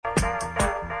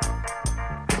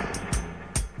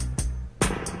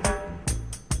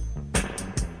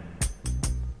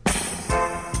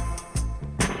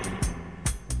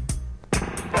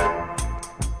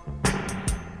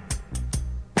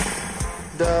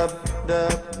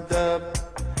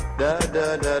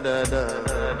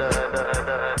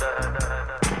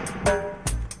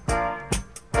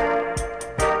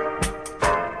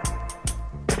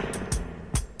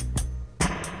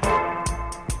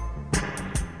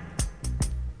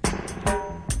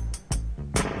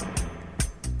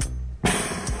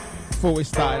Thought we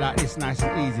started like this nice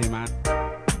and easy, man.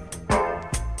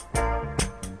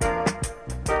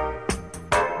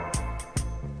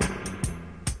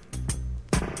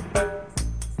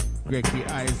 Greggy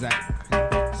Isaac,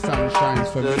 sun shines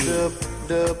for me.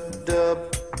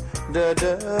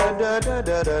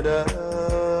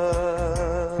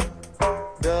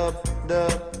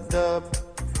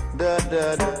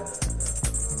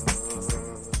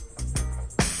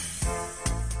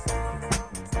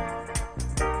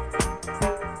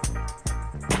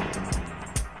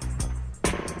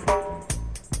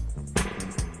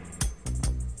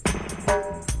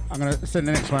 I'm gonna send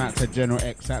the next one out to General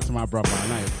X, out to my brother. I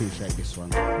know you appreciate this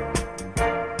one.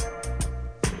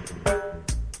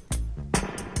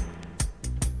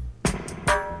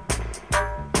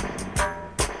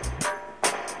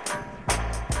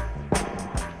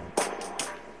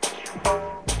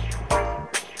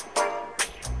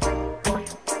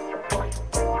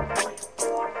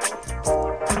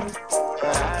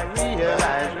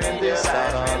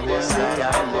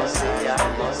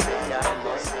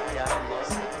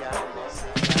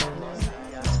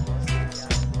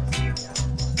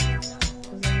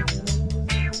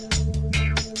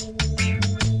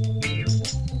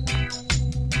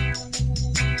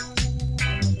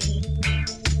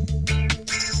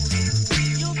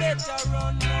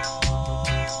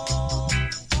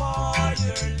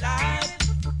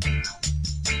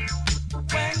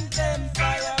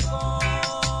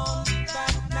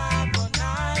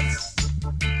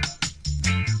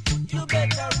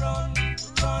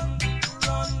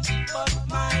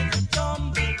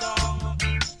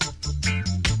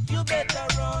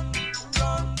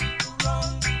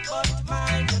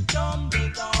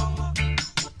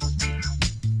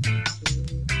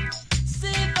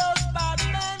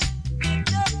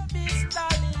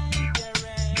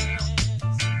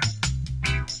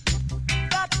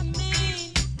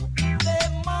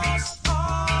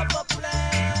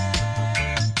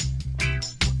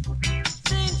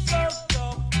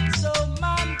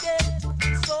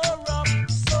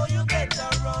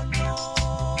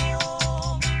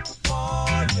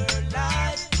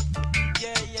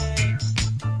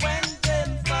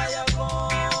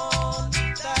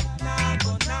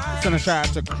 Shout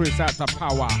out to Chris, out to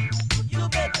Power.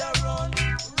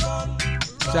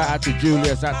 Shout out to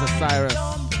Julius, out to Cyrus.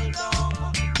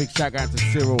 Big shout out to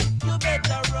Cyril.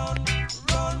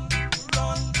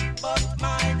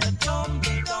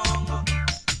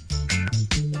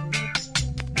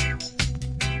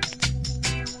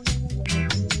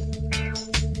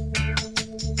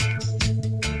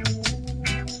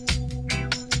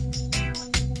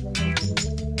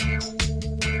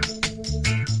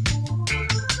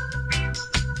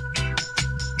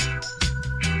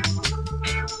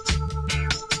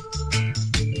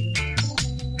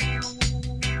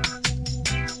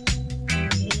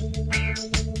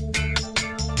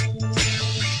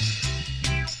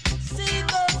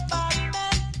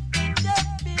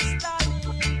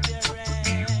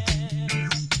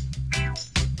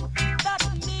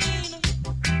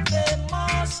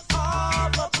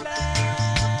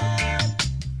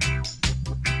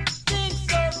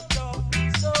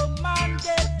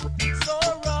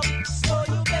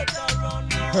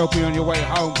 Help me on your way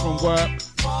home from work.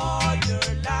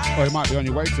 Or you might be on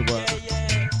your way to work.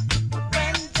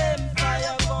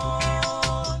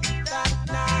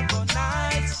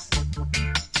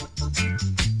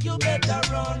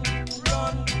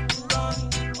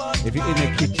 If you're in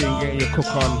the kitchen getting your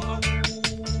cook on,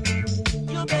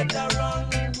 you better run,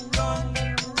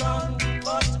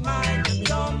 but mind your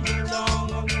tongue.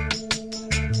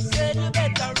 Say you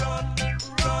better run,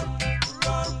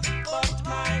 but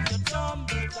mind your tongue.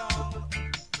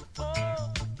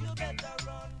 Oh, you better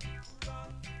run.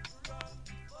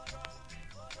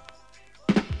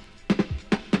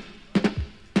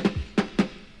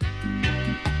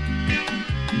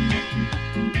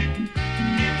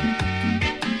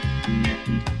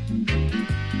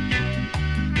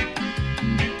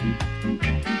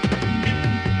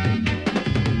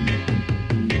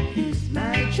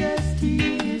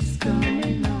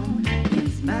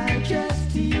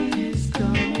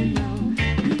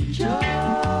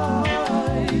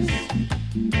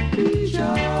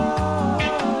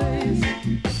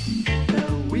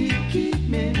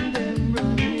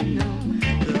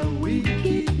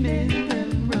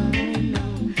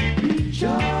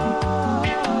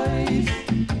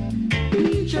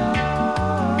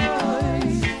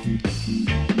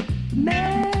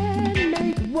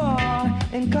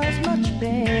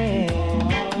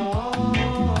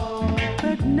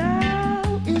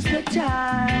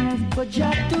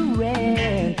 Jah to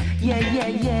reign. Yeah, yeah,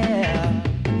 yeah.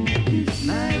 His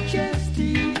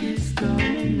Majesty is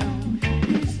coming on.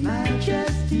 His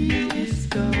Majesty is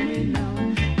coming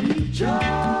on. Rejoice,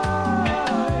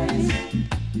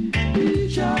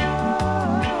 rejoice.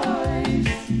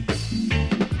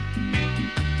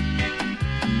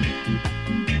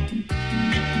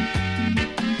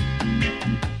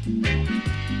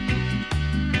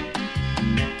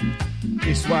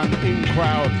 This one in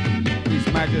crowd, His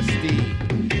Majesty.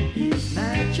 His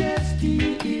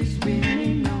Majesty is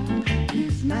winning on.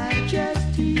 His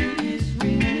Majesty is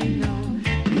winning on.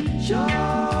 Rejoice,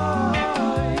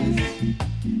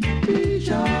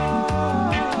 rejoice.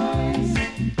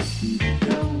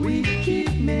 The wicked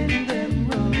men them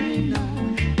running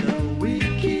on. The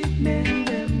wicked men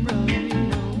them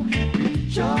running on.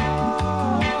 Rejoice,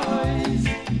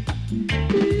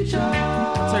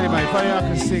 rejoice. Tell you, mate, if I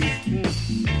can sing.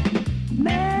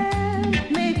 Man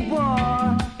make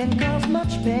war and cause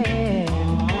much pain.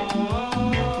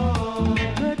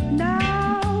 But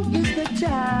now is the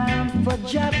time for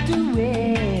Jah to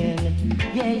reign.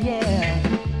 Yeah, yeah.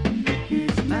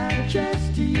 His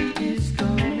Majesty is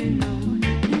coming on.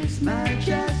 His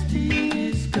Majesty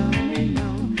is coming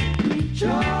on.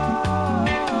 Rejoice,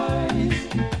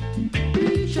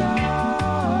 rejoice.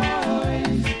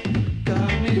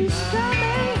 He's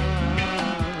coming.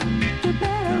 You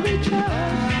better rejoice.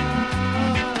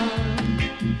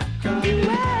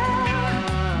 Beware.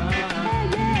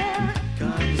 Yeah, yeah.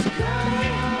 He's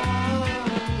coming.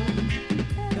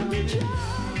 Better rejoice.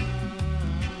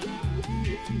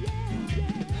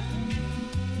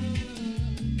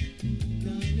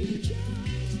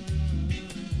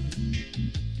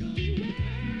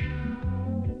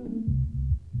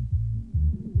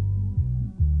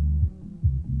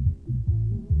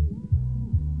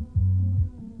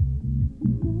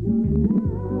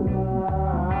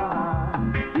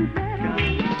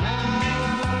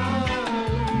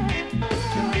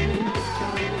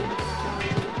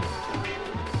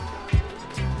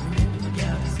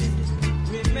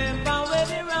 Remember when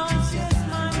the righteous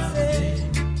man say,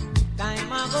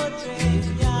 time I go train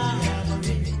ya,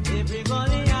 every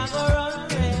gully I go run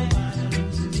red,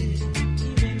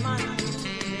 even man.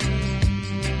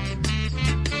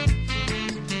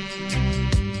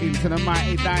 Into the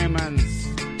mighty diamonds.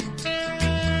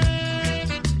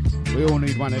 We all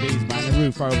need one of these, man. The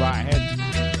roof over our head.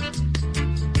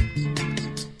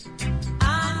 I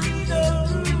need a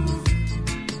roof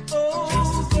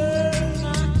over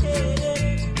my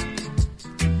head.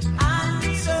 I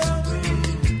need a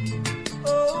roof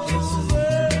over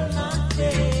my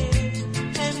head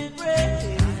and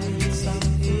praise on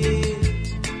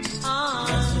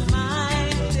my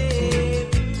table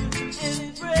and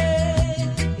praise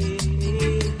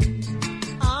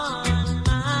on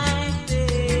my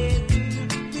table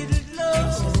with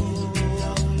love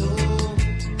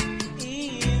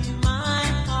in my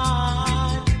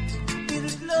heart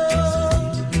with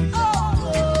love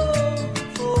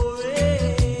for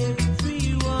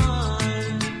everyone.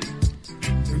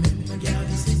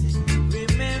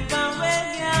 Remember when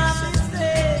Yahweh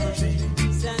said,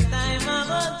 sometime I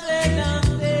go trade on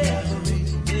there,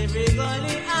 every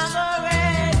gully I go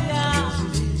red down,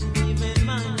 even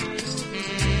man.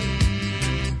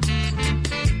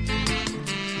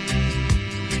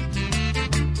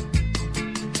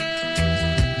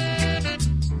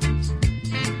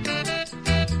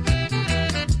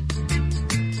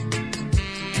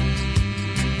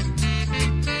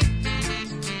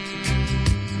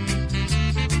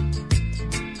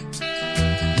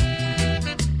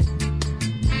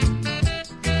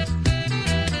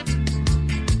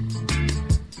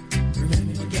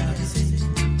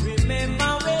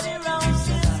 Remember when the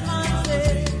righteous man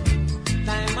said,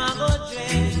 time I go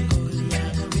train,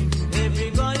 every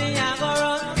gully I go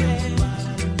run red.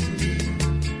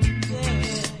 Yeah.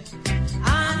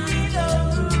 I need a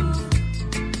roof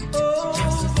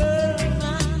over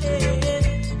my head.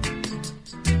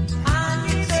 I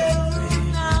need a roof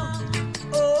now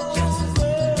over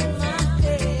my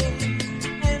head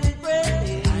and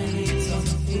praise on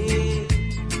my day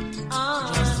and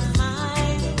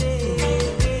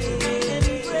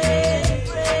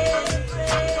praise.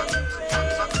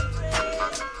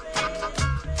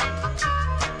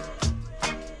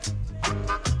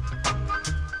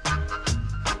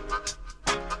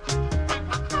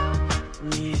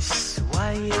 Miss,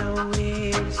 why you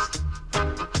waste?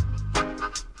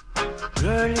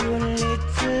 Girl, you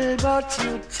little but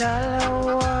you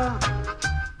tallow.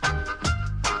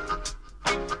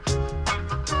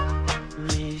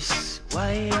 Miss,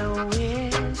 why you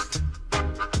waste?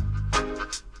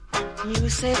 You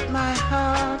set my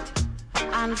heart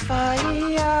on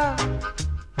fire.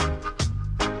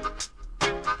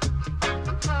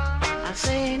 I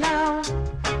say now,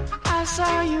 I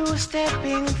saw you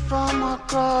stepping from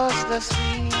across the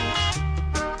street,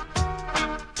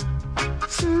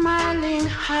 smiling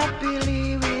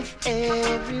happily with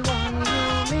everyone you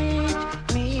meet.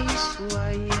 Miss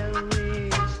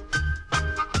Wireways,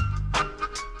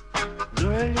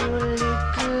 girl, you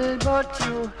little but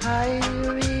you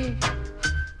hairy.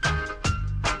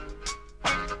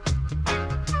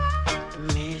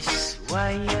 Miss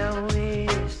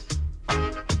Wireways,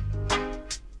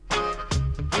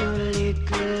 you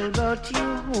little but you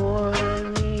hold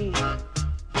me.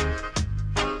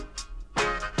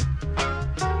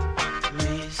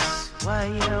 Miss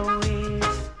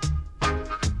Wireways,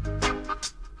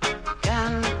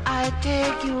 can I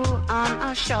take you on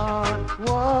a short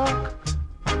walk?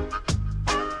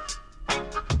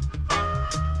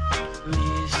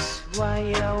 Miss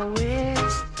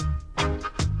Wireways,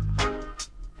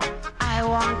 I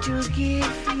want to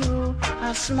give you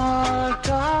a small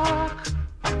talk.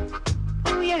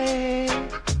 Oh yeah,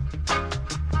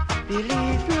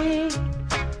 believe me,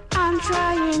 I'm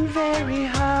trying very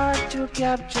hard to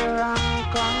capture and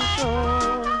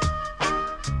control.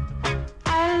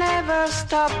 I'll never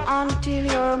stop until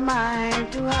you're mine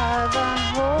to have and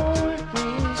hold.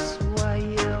 Miss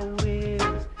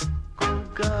Wireways, good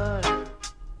God,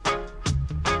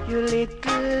 you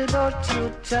little but you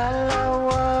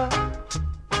talawa.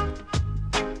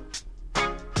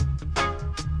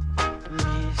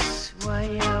 Miss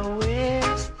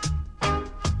Wireways,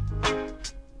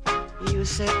 you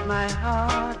set my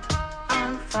heart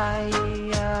on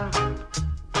fire.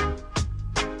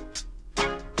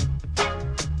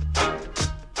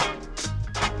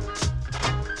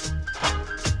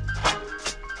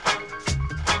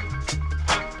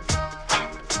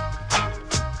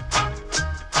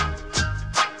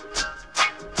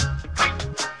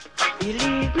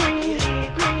 Believe me,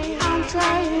 I'm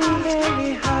trying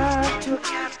very hard to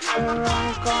capture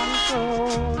and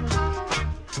control.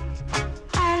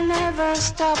 I'll never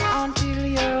stop until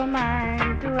you're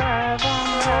mine to have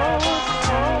and hold.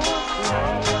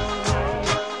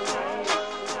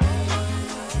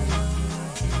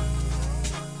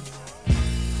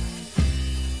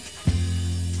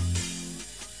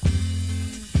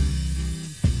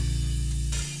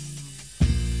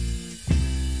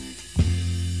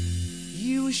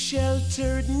 You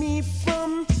sheltered me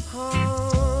from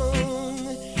harm,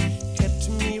 kept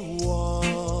me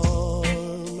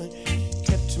warm,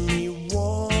 kept me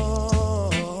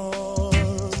warm.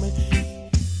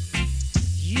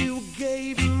 You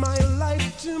gave my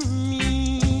life to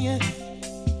me,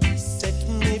 set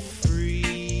me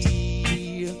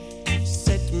free,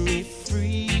 set me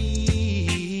free.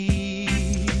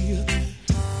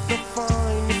 The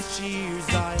finest years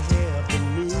I ever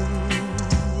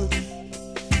knew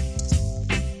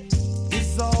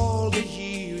is all the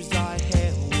years I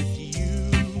had with you,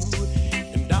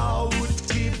 and I would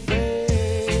give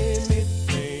anything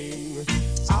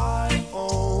I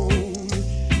own,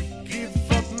 give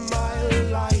up my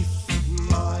life,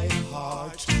 my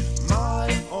heart, my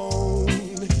own,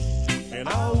 and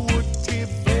I would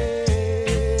give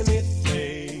anything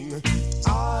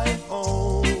I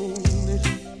own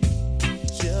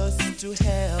just to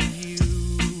have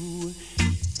you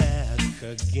back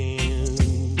again.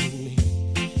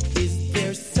 Is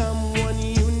there someone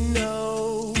you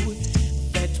know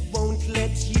that won't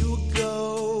let you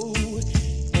go,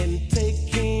 and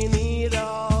taking it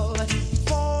all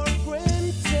for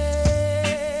granted?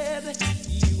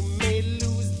 You may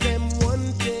lose them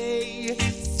one day,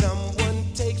 someone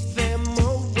takes them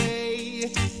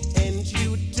away, and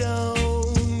you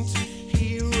don't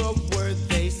hear a word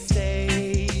they say.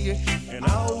 And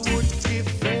I would give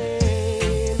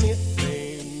anything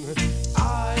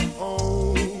I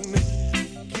own,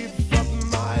 give up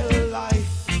my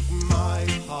life, my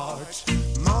heart,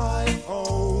 my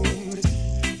own,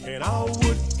 and I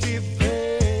would give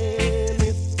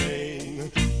anything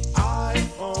I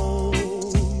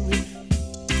own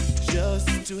just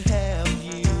to have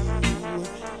you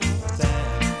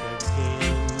back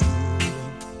again,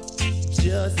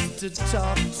 just to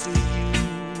talk to you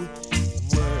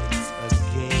words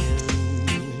again.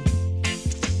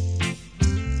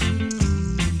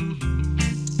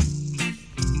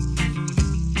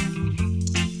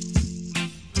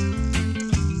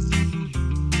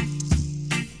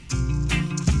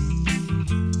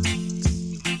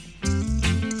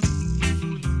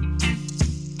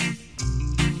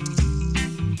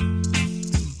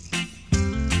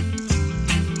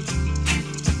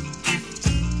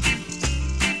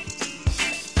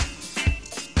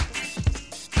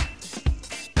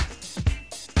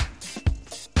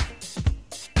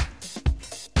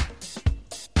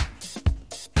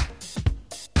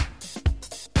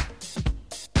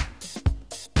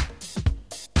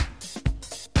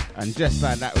 And just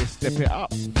like that, we step it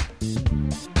up.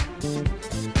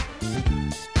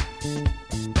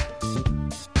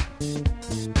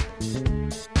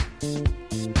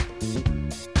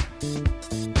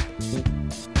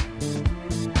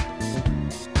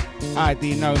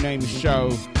 ID No Name Show.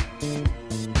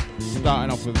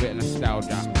 Starting off with a bit of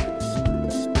nostalgia.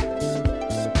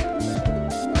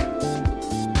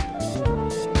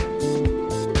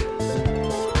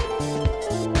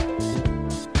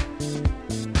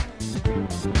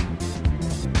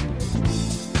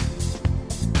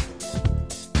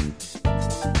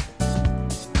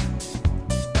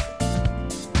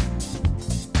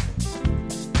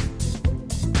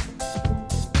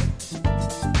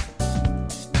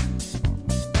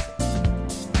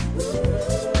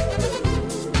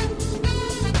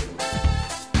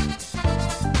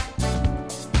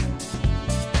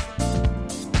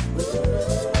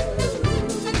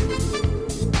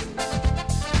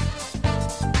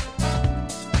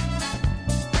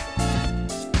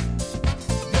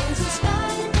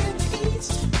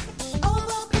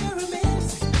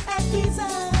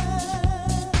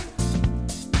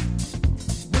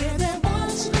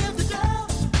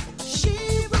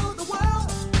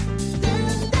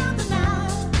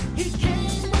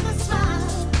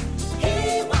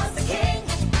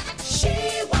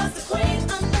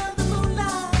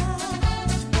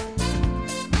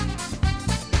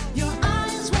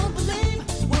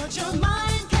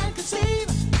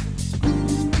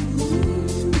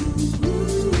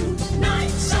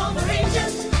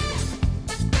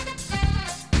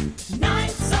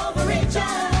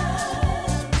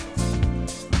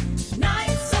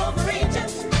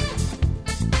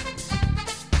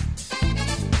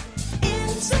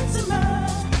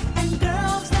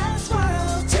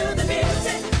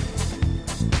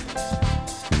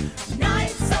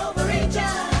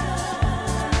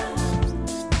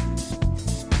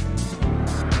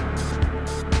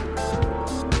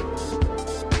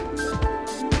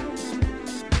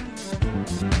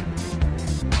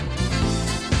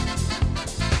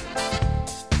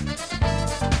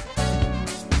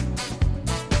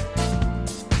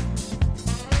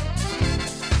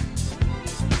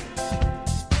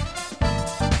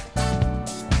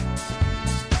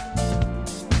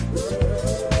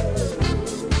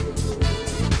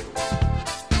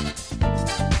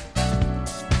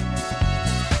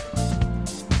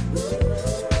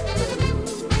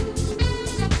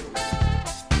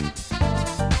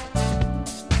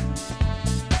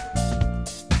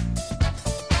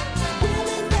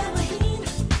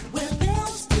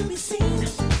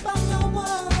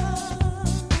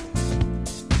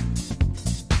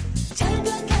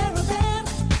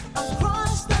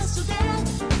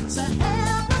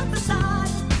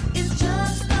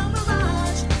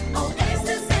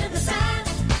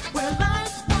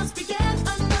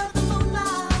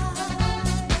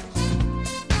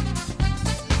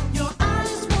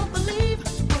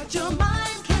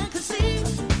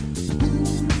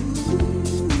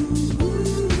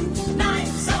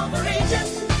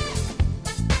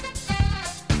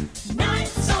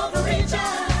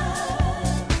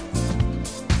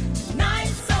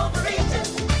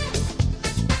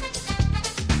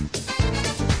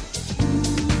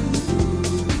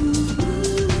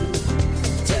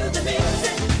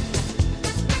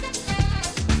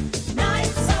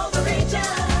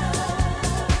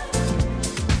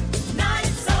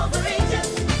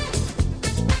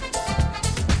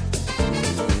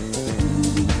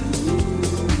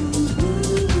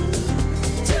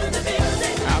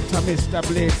 Mr.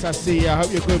 Bliss, I see you. I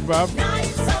hope you're good, bruv.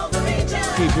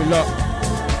 Keep it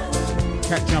locked.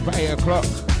 Catching up at 8 o'clock.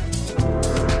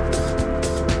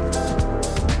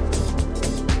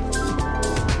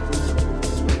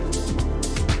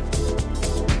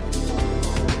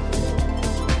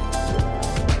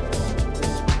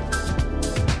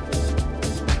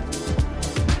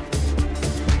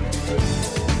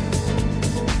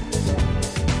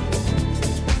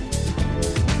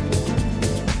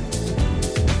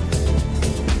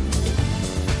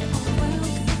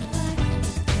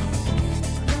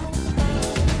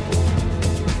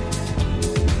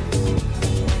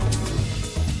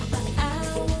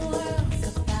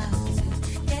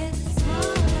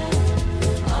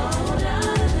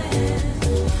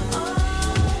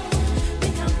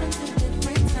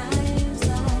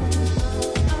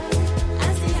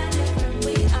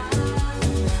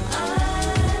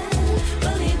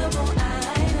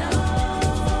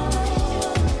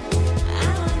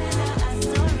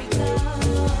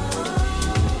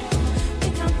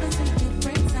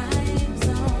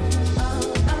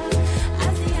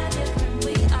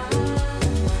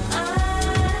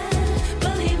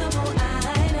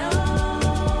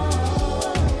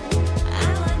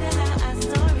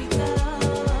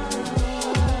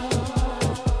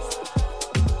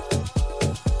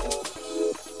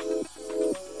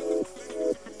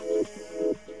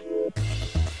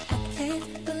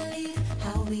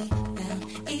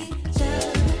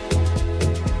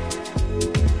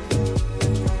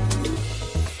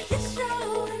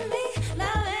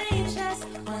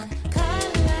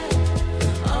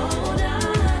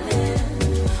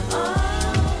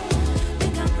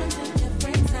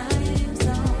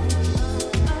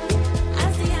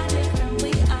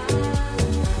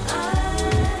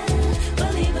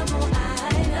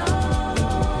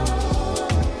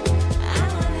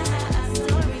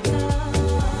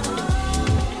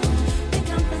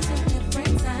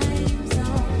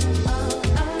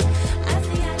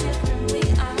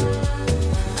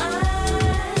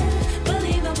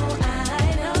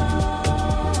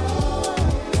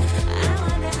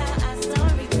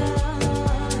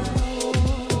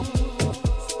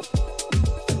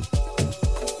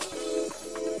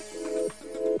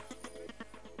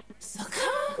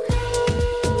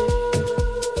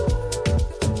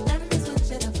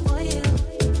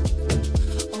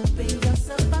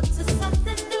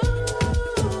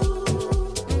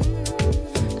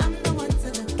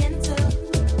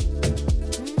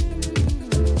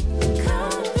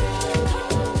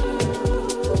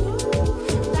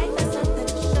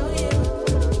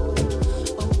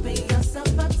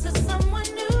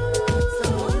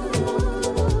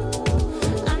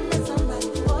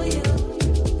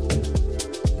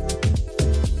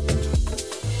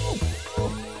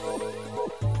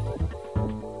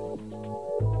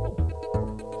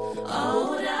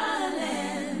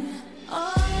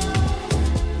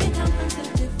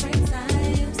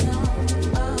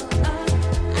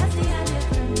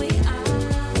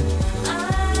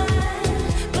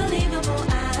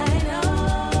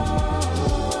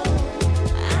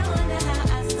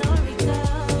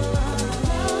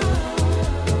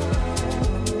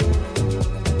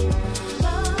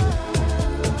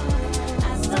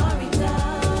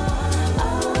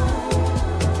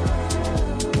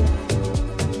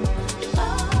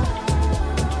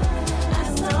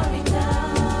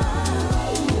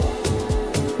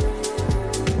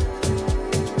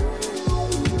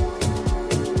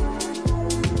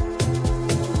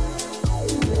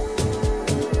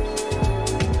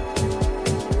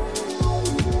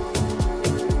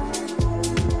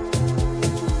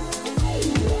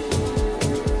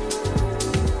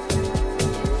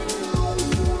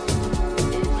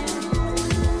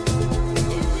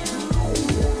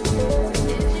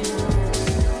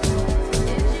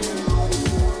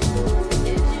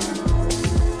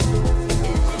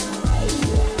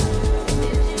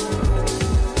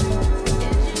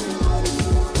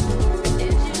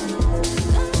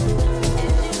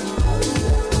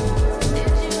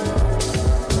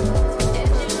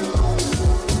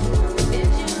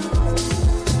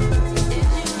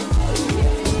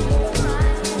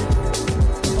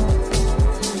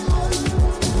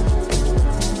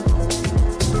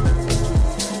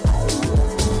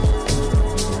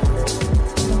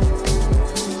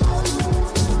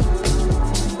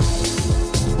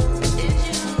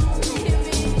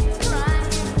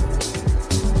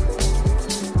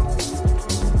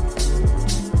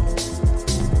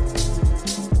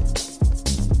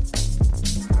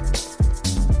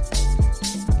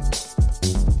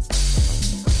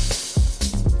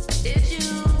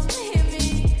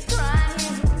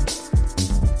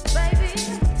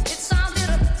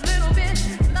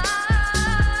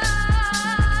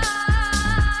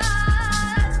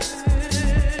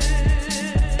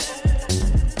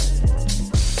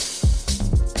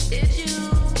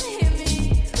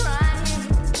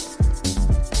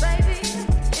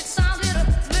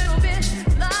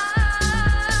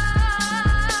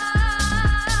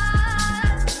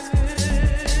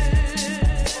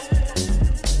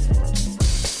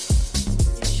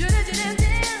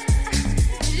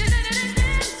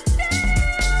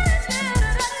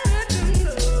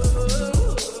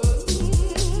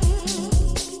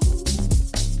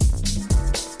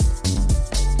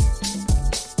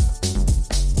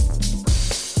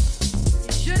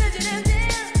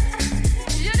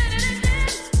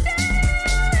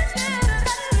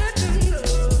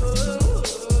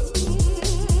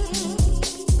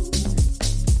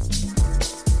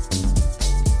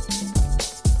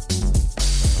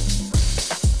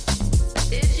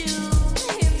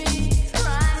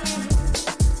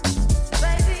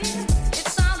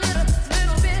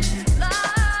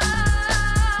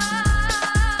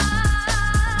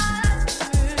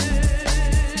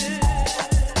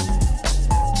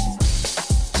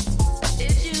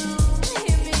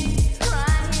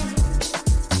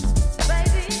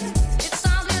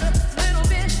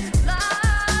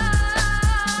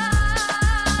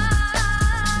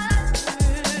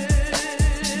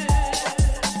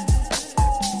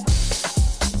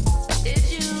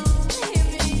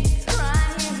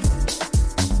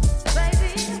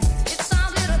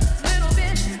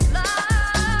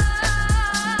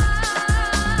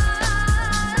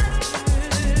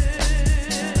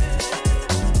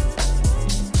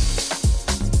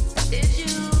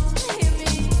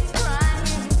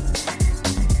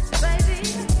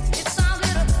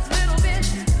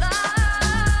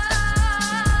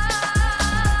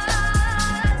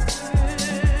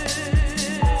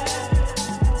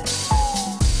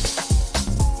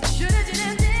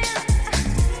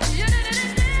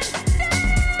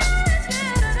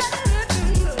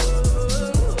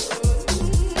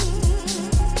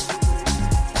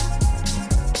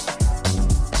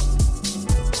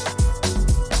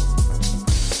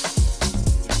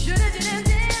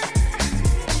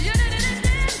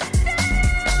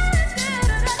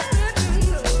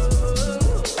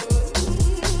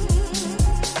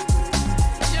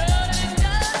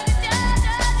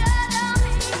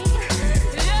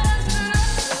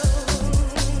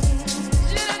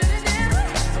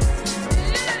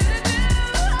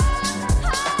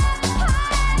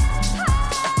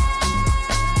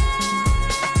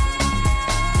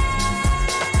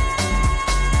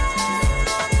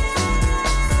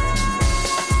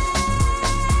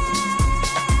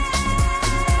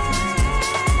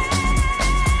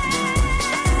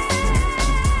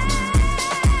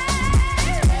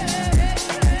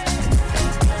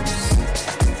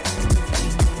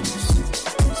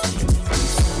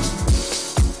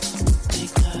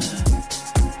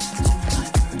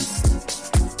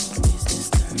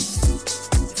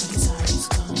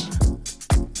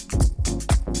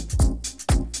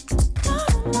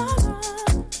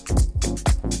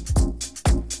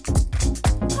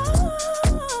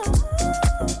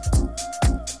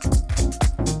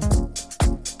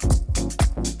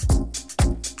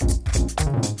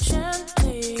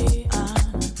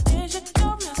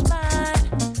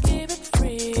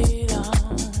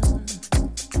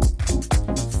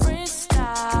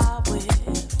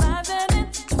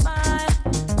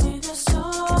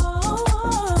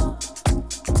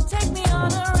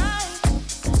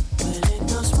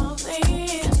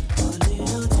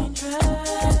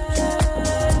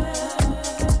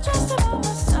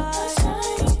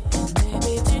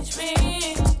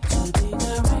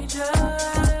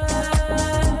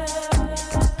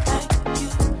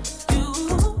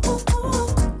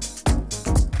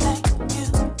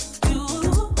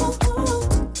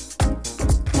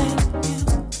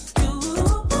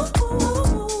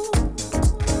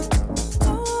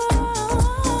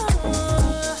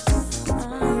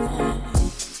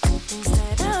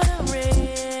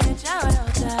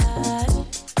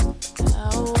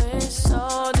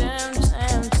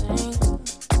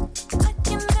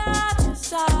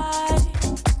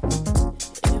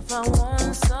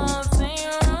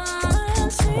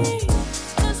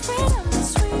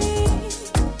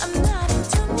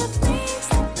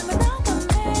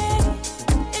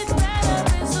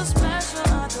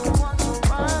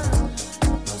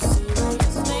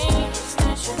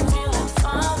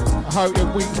 hope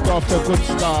your week's got off to a good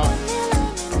start.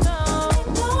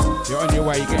 You're on your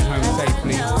way, you're getting home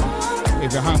safely.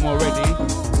 If you're home already,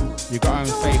 you got home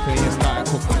safely and you started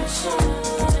cooking.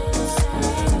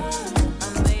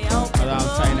 But I'm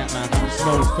saying that, man, I can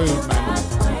smell the food, man.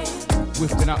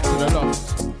 Whiffing up to the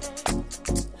loft.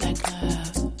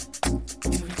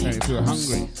 And if you're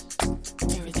hungry.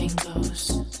 Everything goes,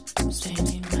 staying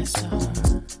in my soul.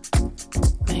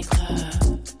 Make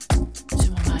love to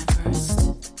my mind first.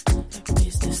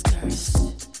 Appease this thirst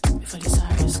before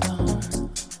desire is gone.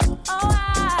 Oh, I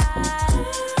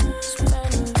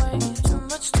spend way too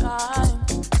much time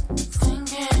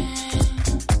thinking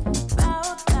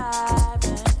about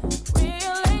private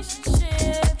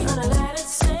relationship, trying to let it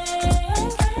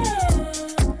sink in.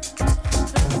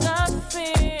 Does not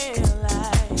feel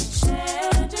like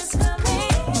shit just got me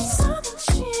something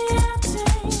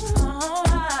cheating on.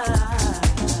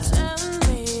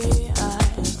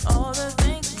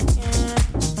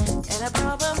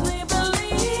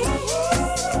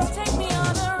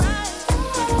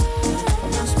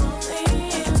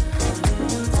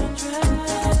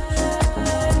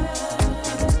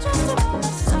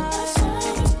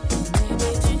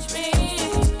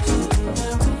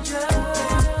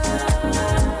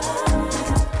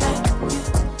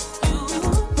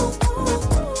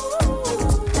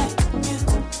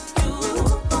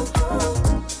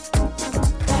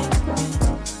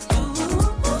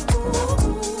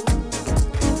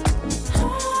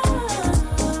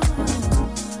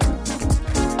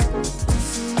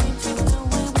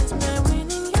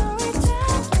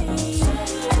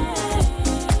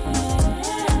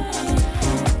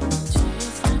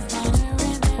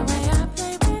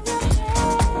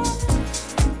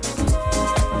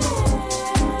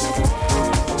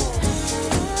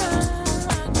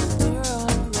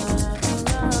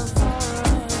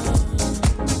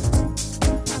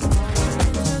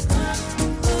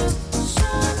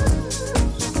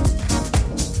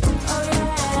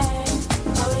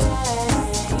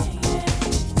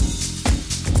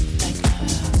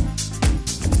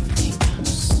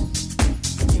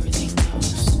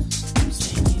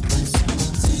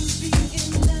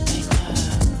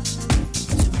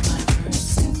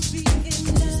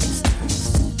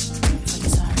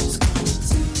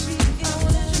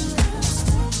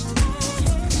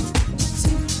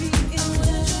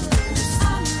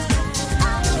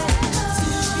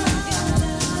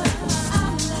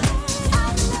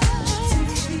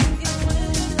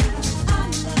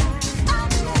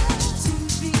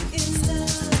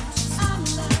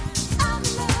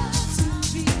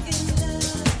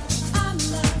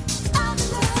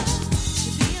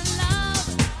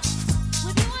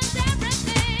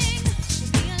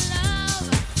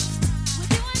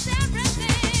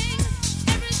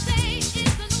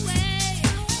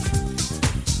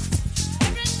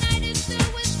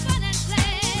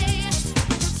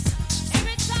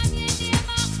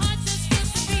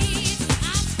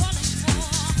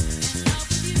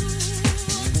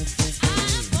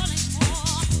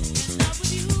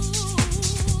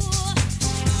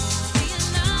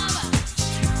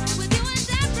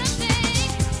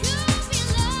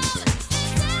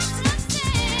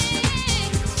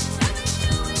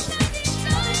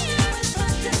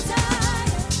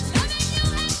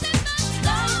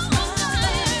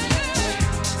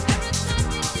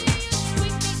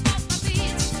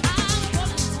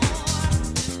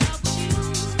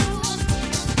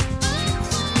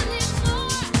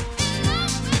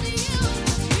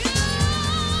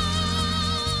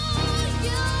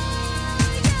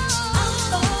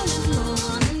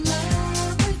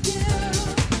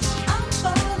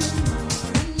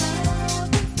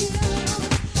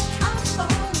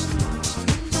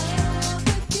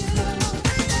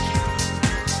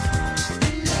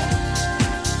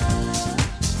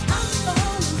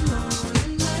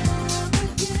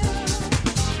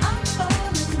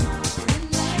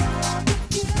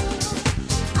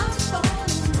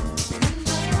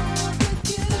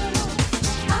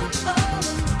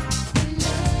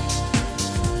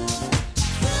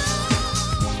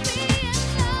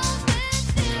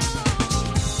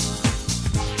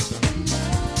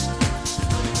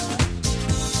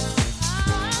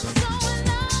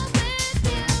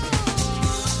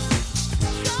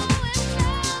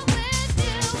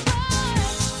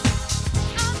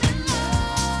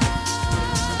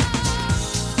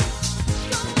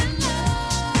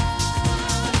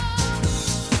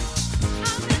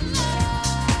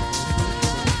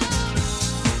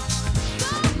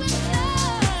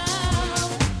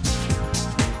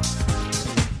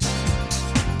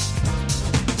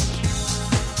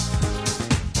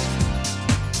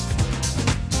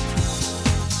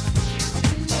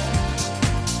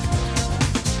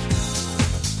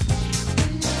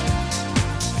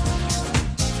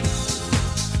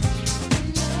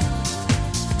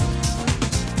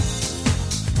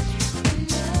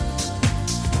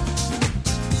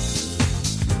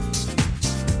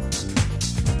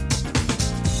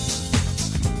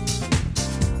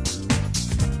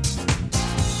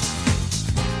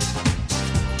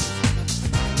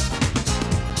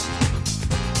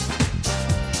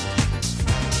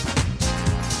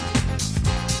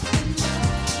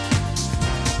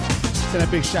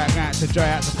 big shout out to Joy,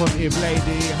 out to Positive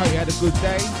Lady. Hope you had a good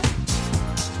day.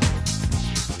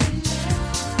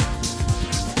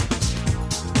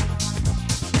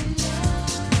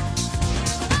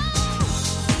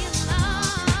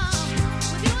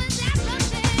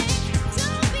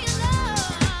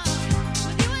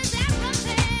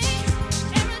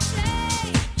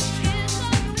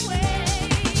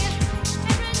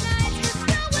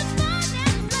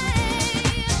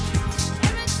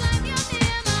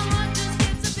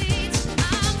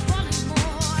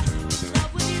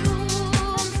 With you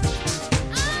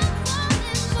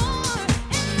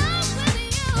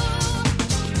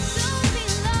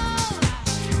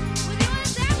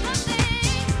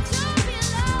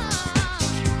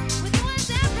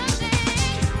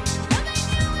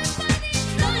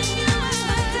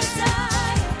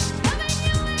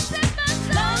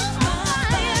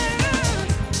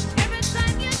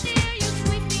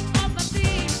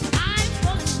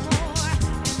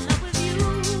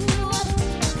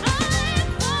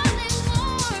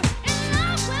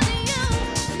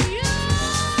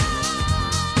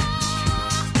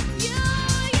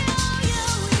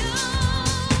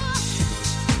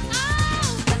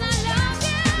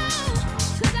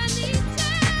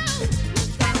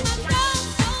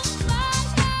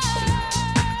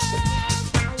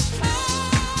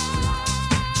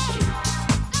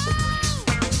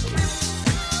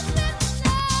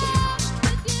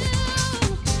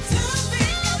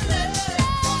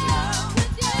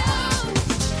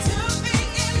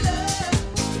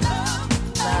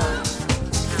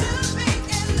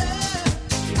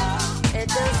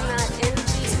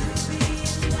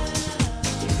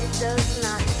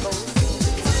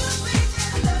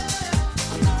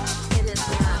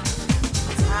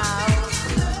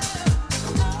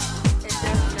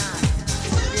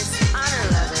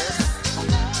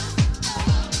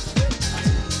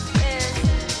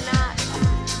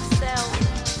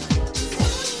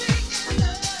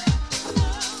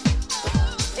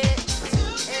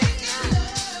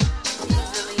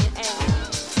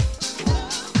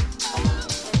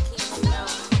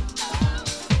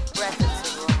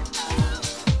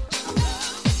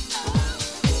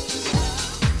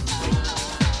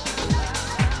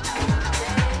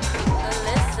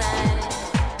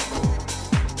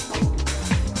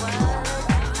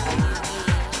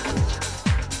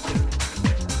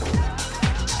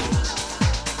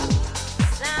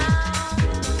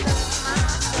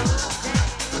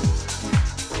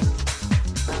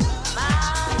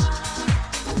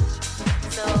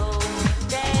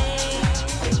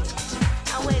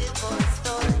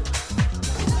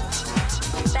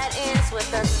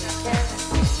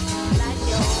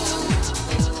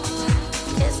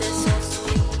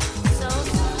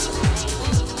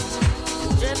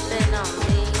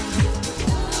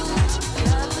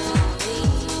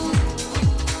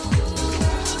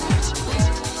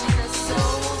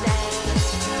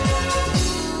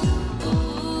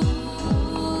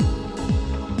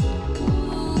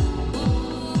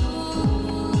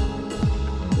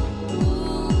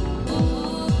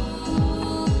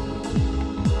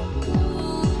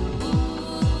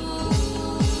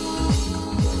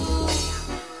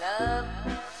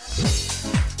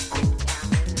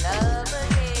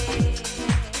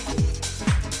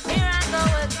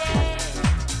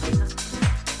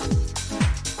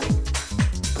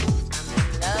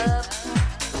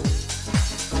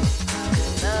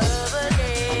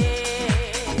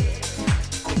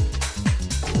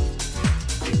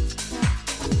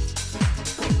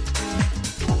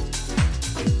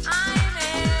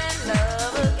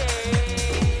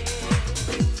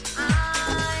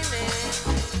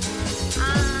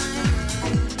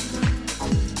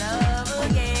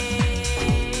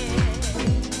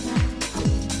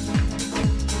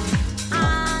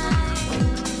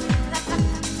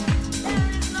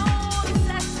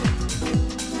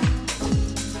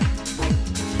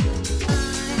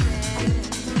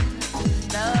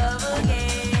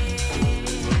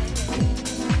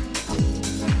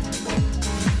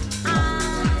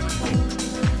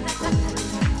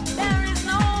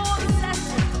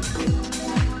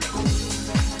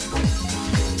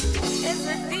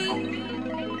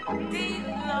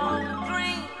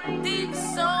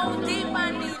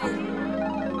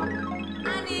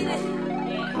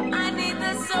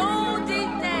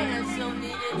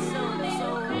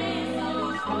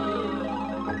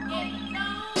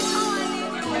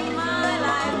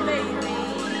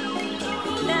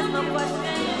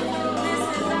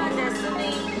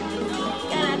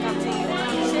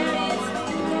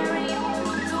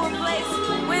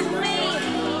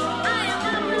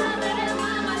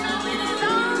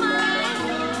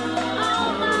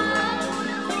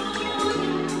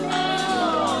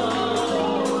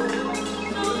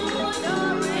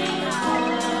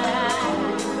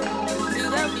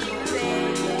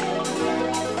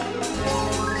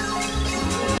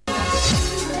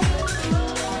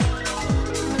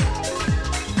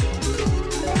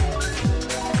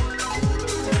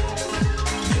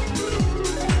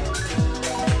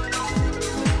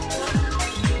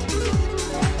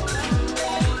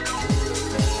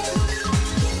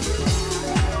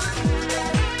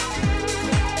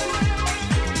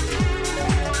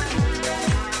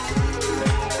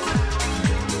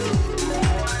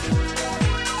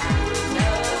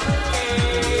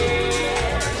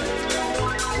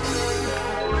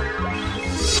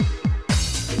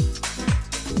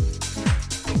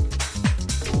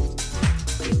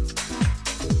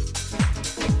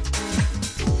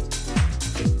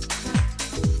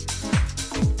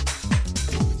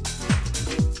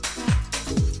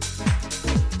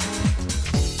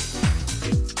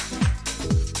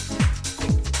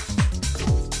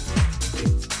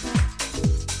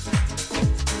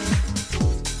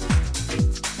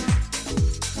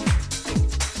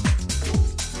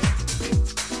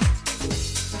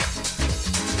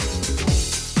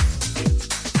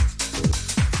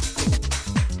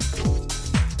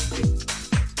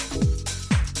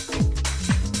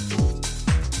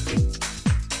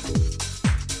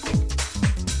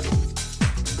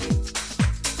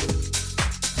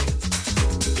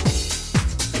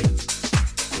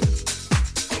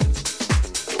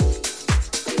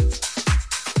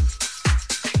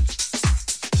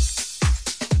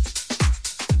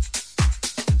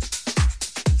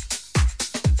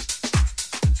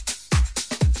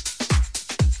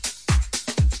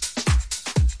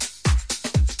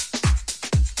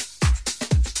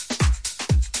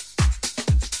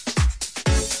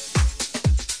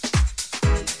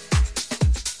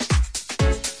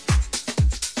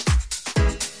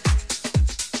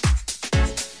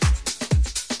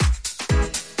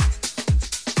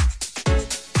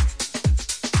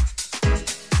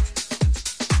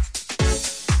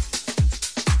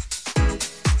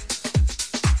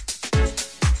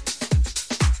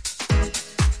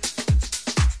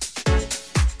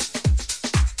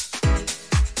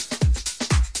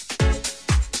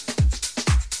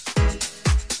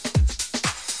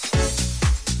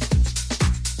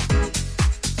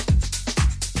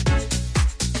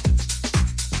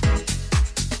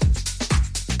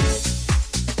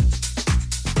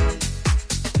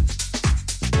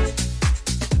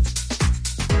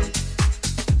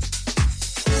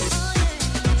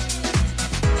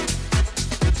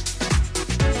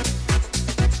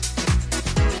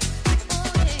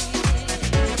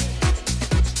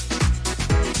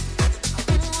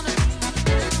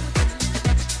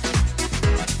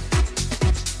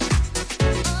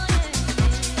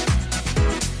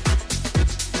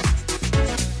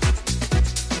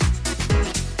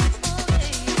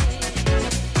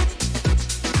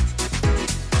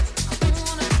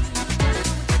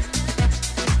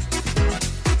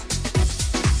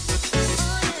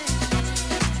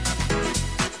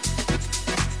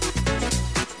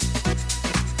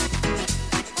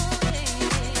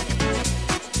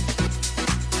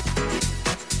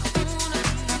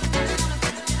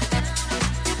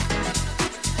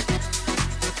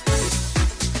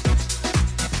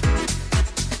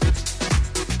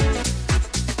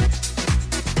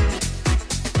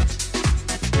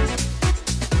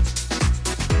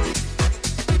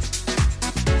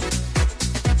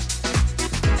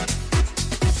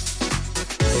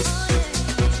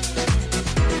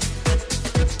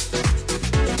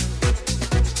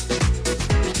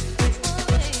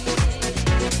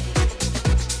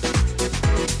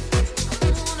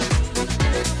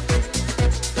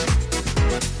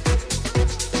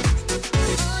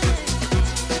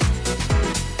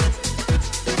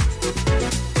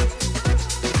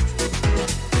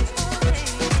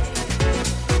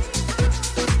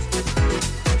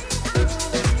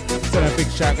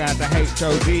Big shout out to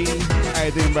HOD. How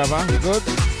you doing, brother? You good?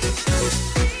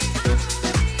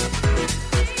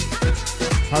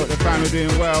 Hope the family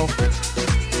doing well.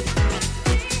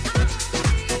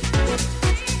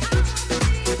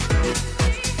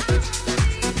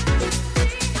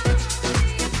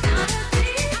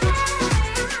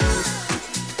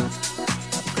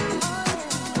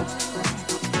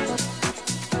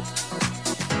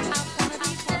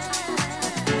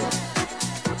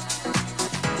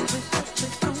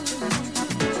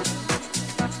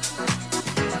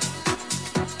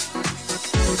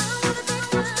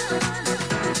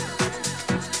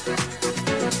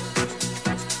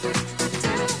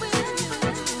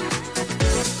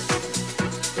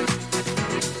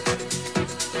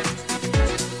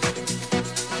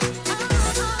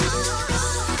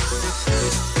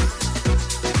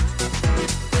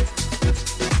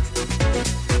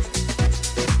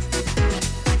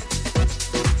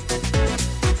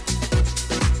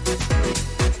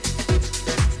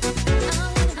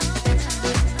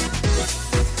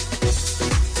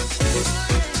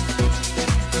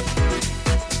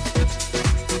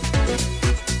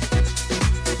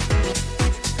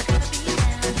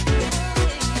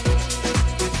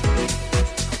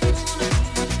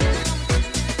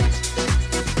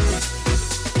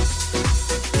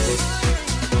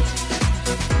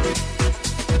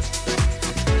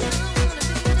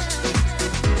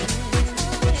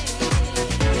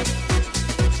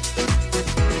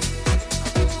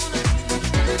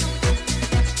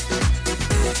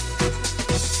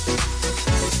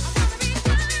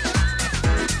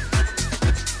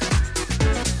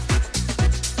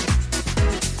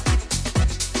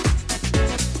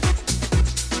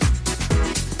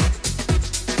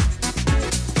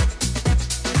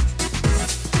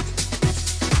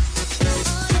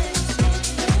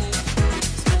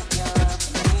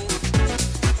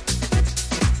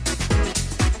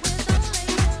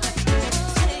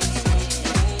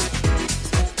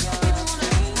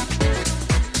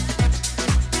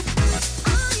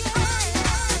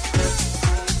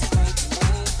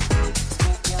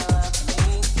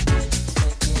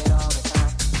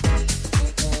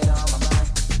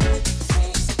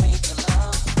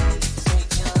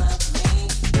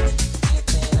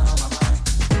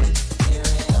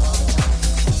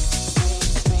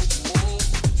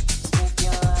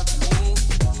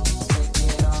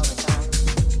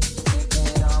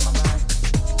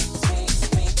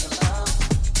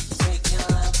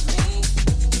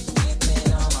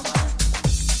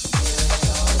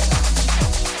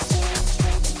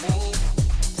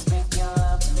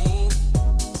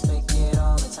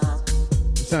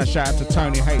 Shout out to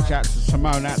Tony H, out to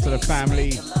Simone, out to the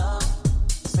family.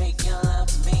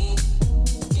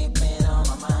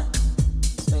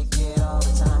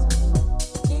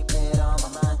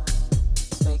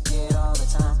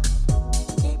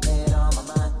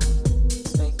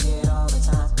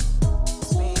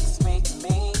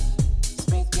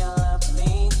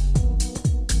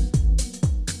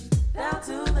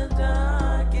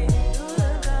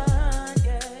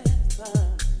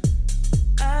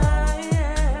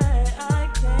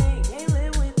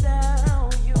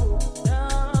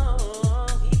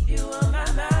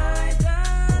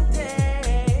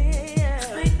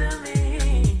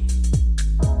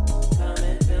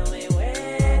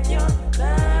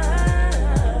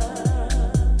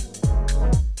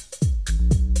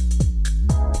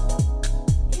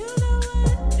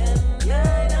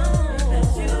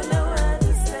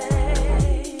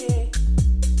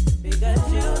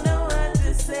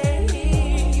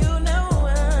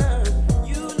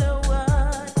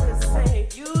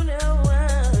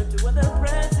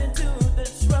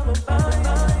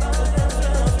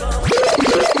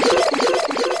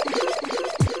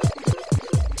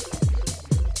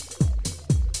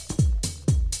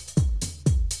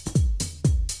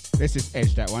 Let's just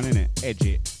edge that one, innit? Edge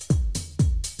it.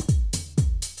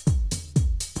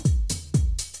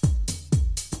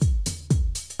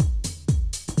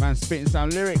 Man spitting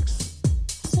some lyrics.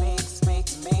 Speak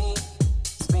to me,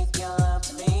 speak your love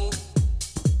to me.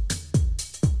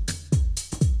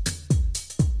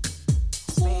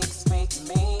 Speak to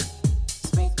me,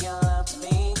 speak your love to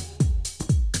me.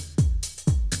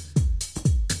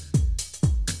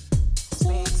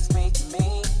 Speak to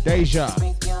me. Deja,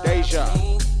 Deja,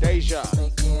 Deja,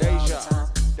 Deja,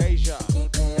 Deja.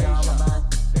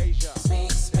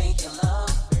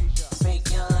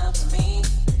 Speak your love to me.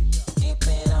 Keep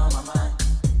it on my mind.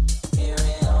 Hear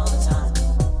it all the time.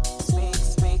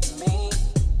 Speak to me.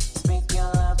 Speak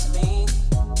your love to me.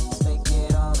 Speak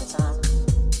it all the time.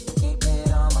 Keep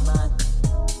it on my mind.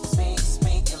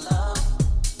 Speak your love.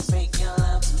 Speak your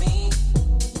love to me.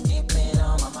 Keep it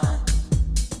on my mind.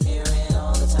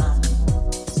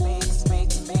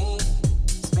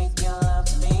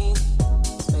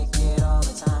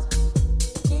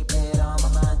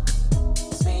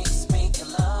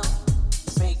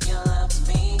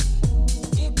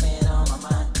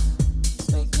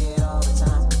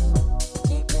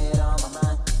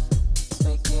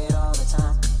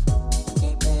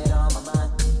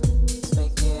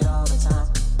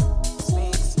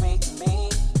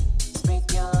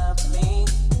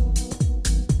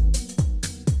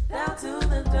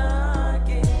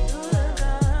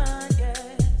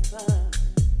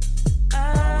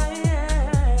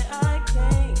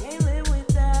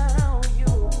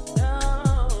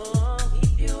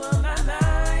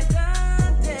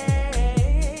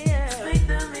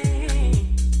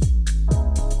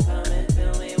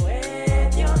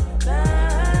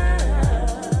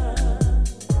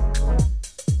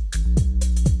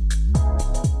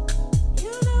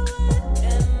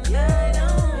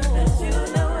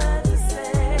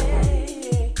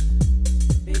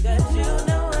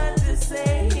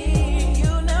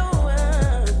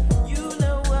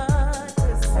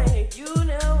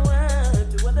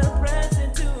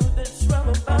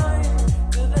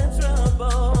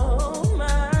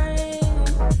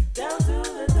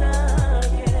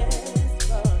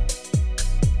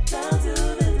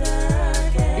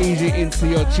 Easy into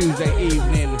your Tuesday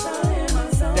evening.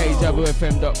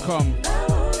 DejaVuFM.com.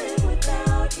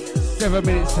 7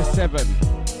 minutes to 7.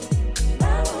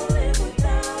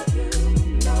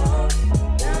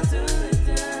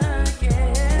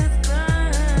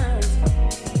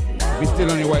 If you're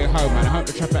still on your way home, man, I hope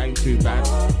the traffic ain't too bad.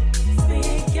 I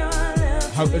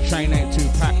hope the train ain't too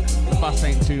packed, the bus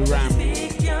ain't too rammed.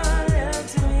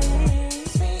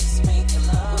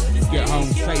 Get home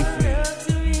safely.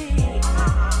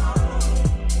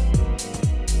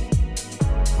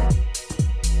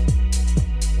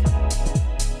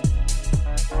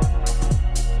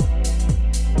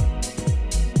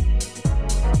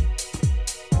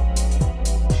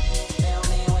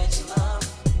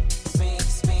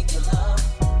 Speak your love.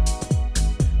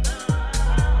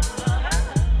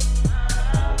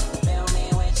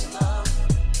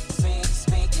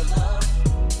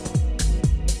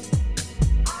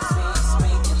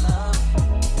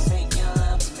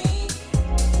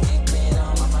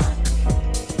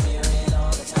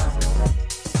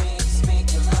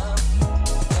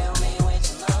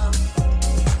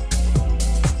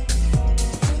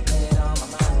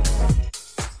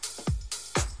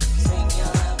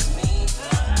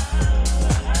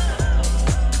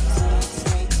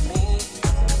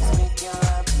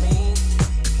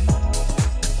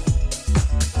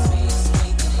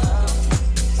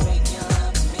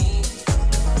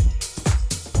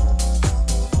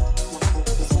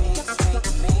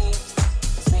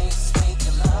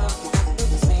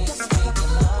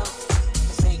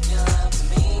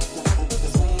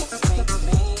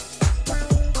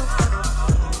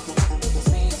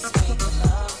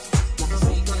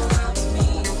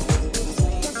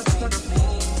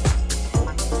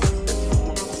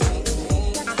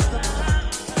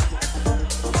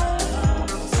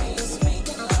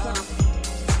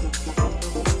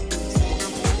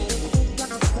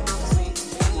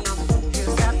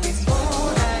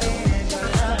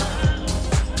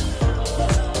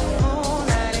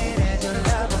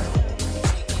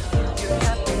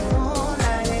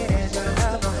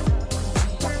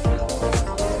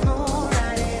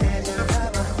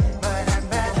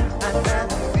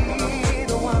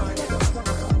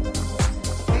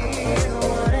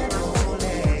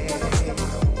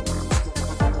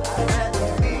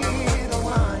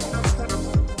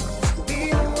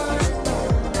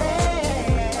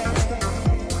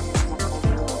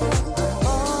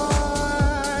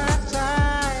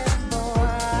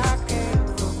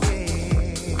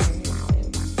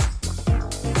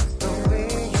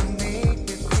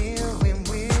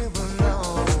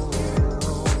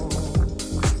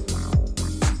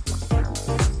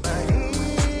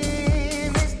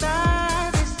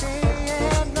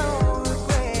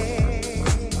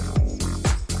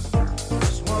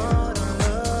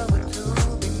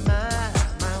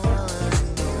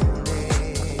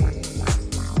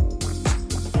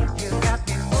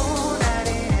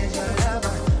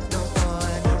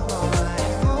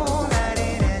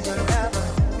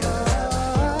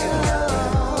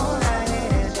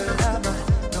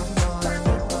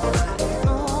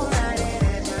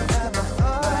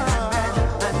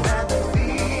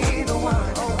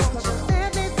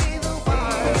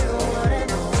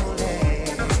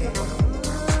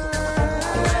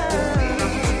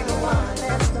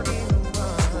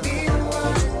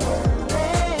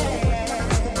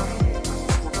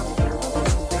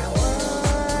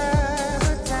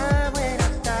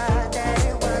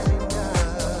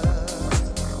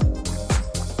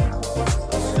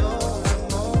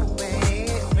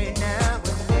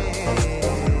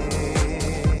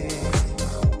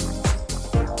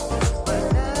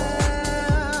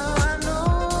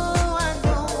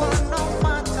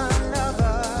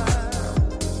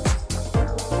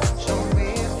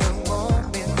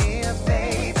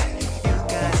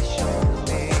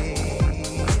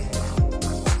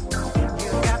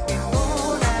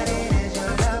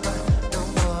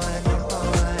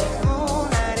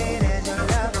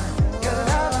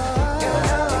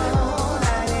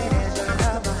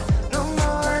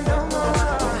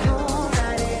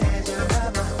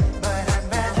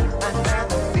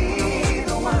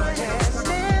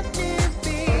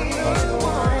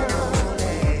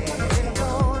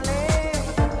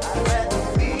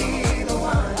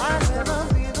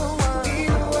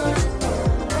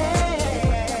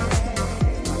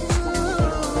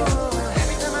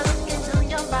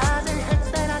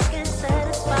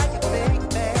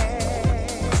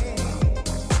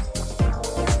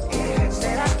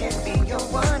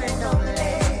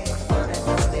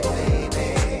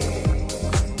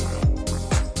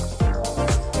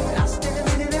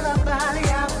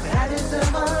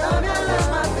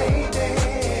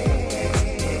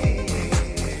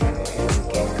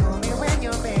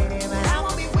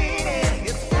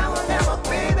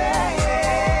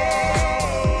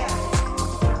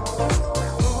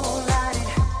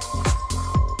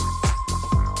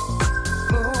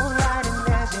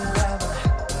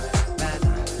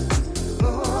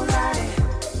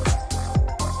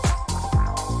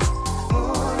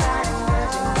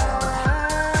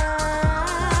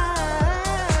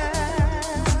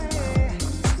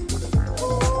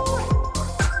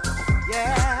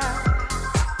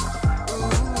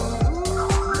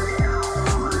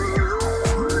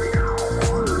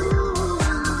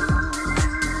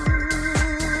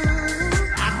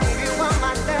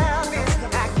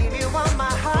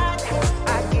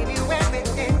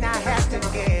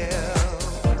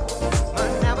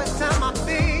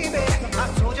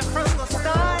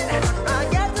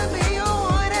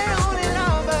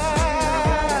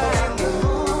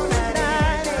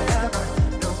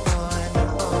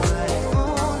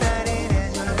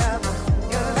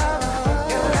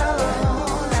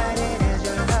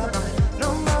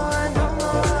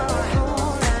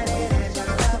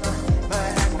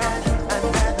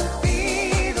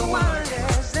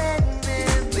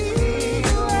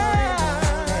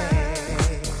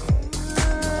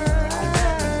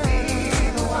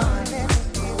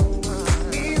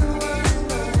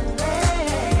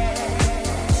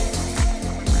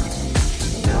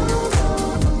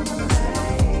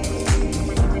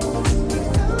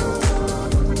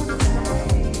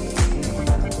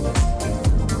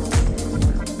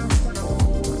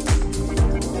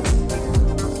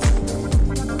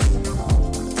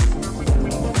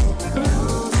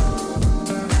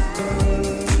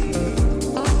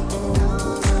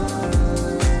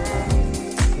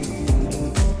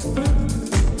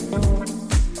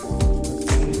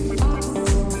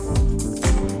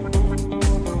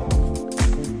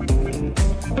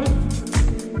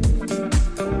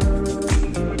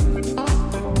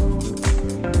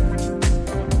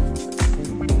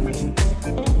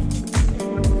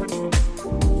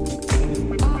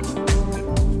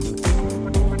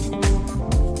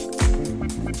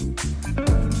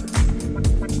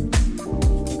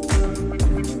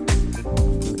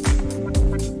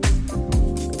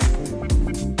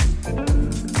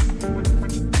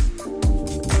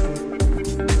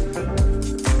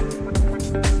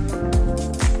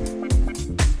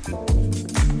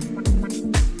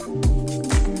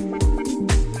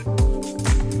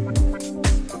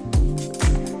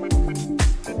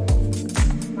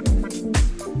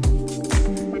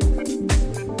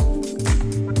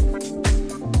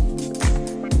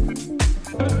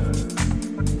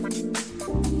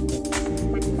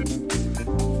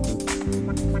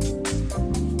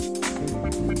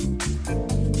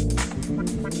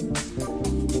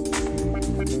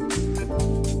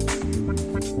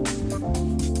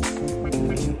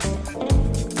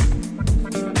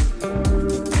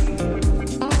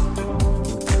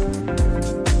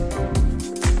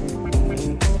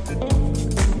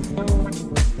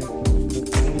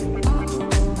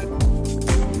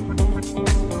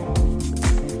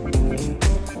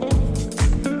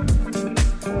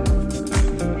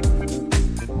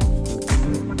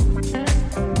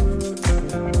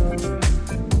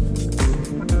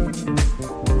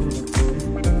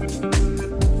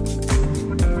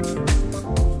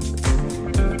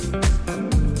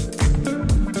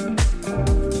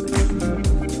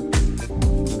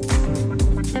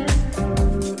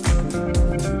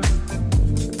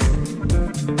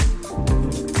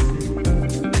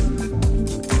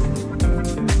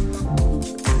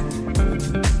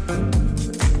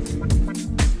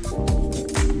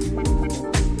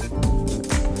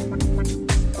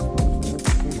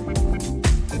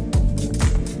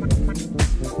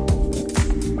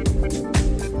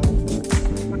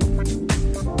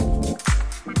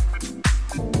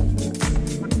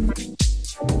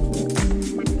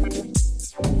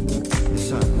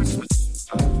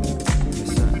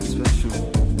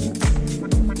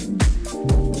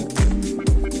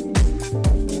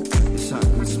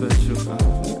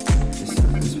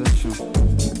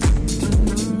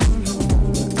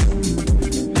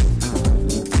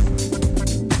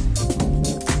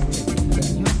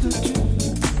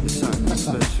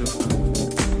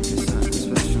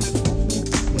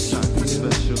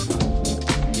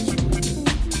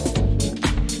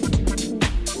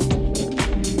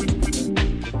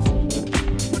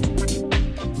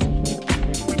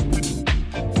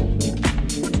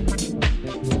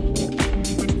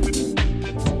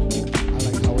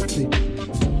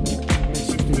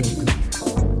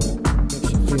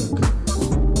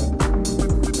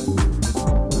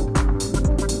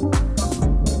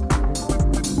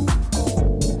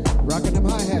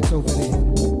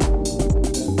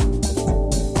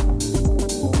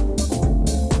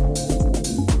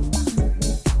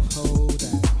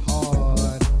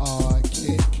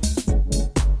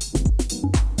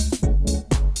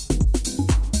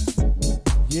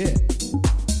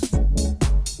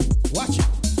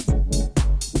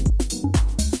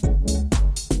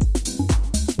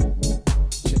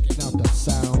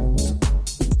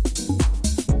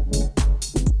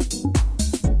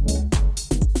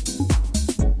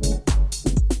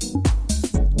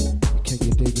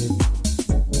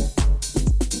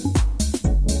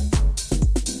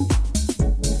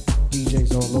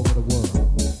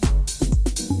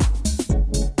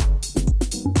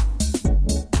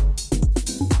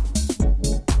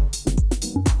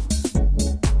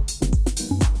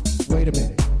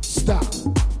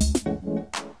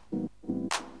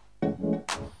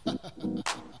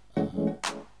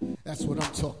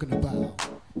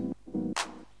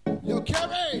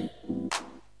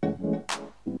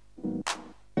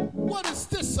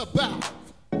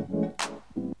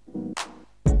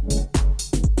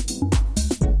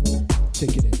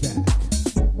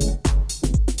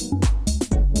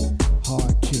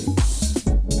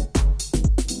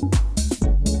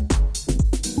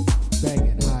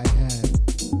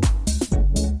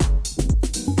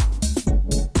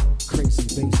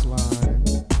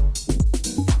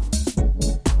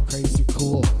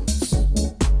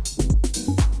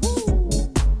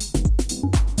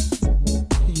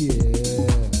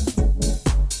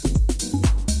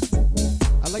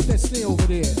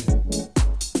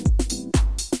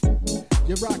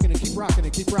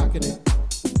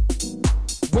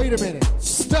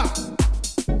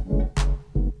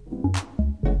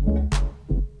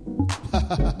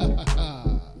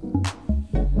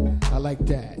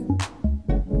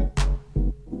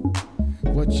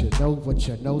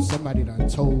 You know somebody done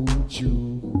told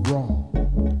you wrong.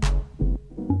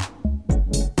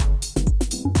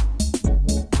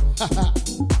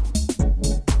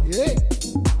 Yeah.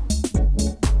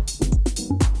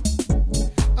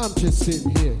 I'm just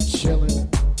sitting here chilling,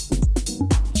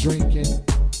 drinking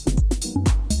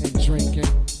and drinking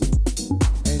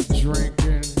and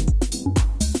drinking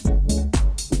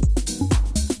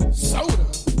soda.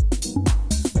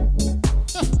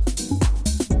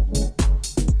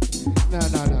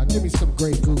 No, give me some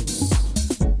Grey Goose.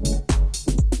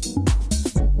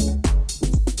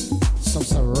 Some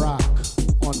Ciroc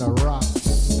on the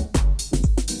rocks.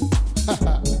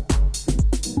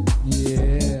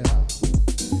 Yeah.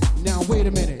 Now wait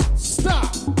a minute.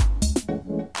 Stop.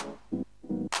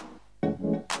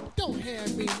 Don't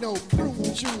hand me no prune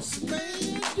juice, man.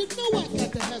 You know I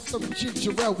got to have some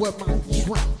ginger ale with my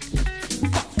drink.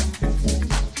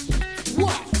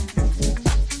 What?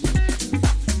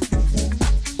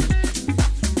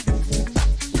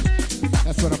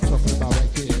 That's what I'm talking about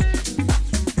right there.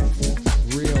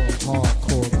 Real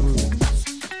hardcore grooves.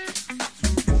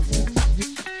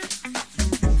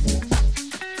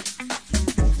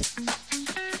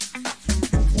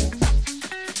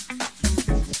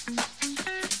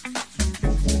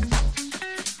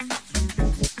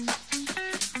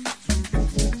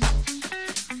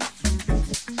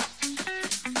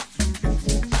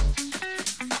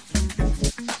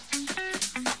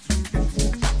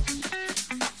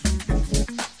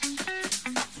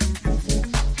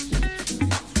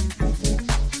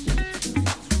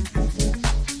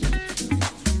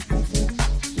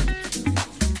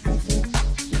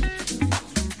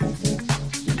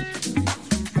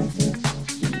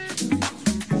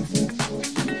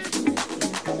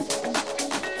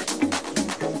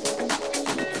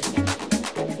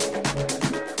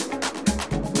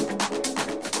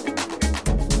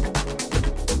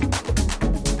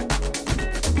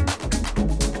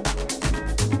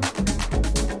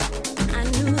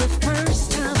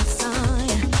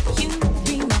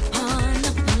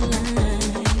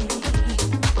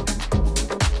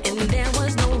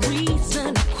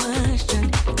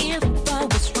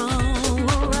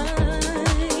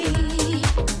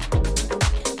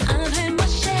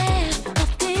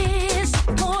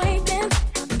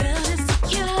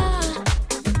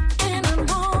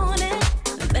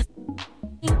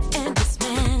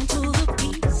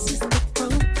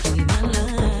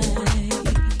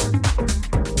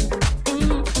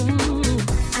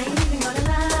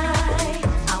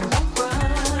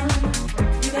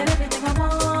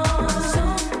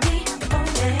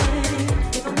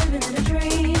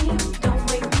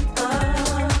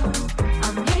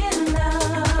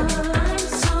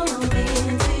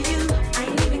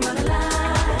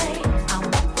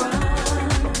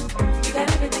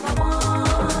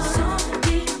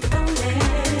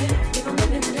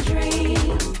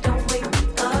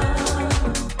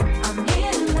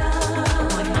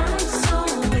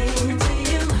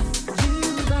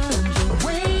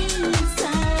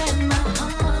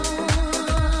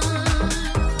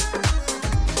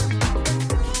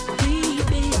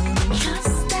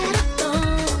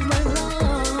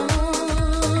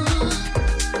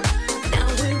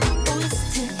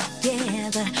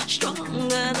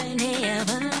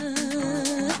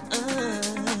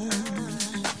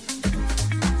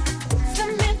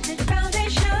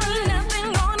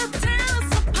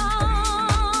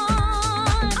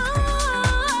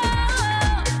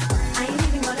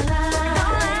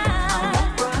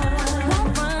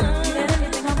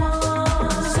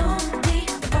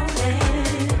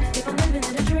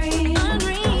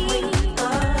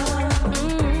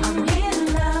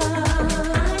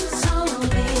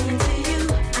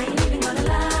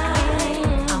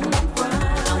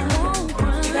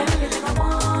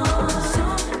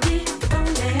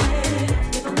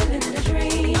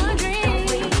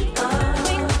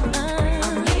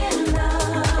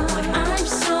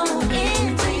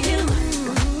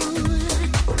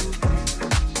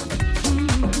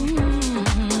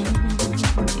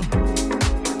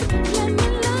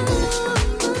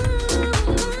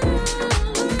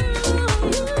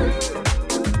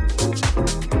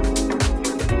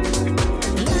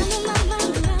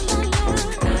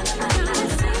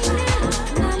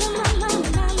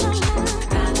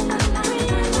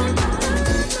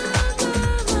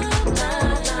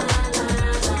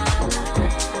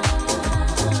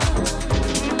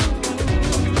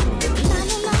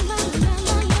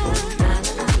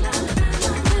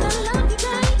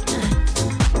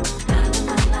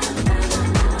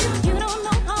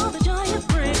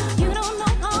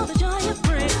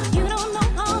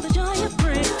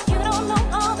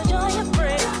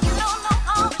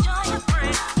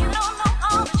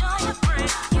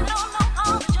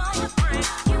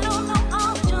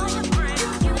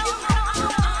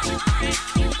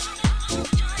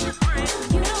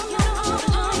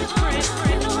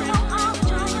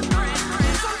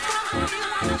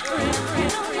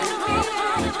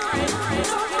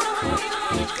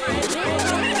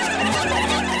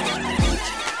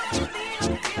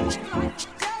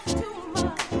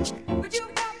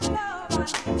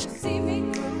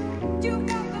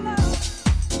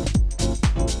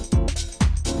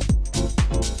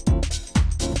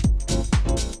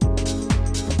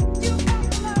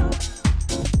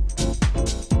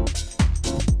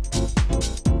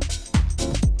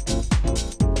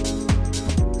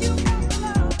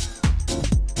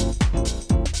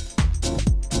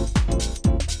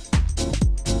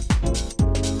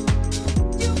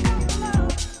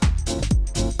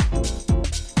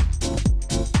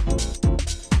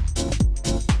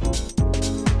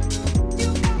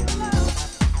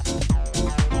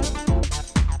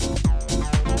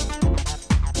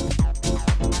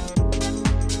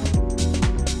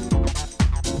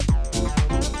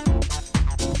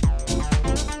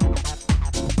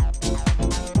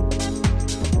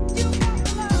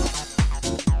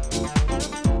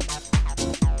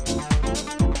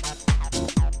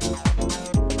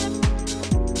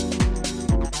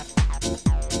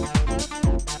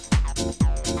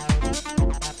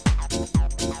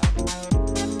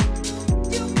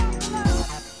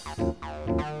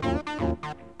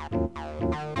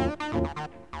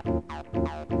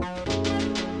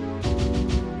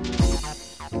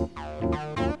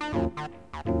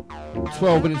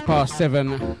 12 minutes past 7.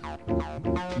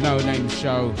 No Name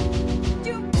Show.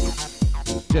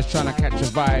 Just trying to catch a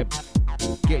vibe.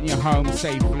 Getting you home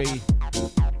safely.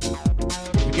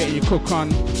 If you're getting your cook on,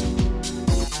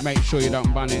 make sure you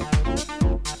don't bun it.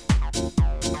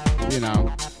 You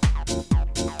know.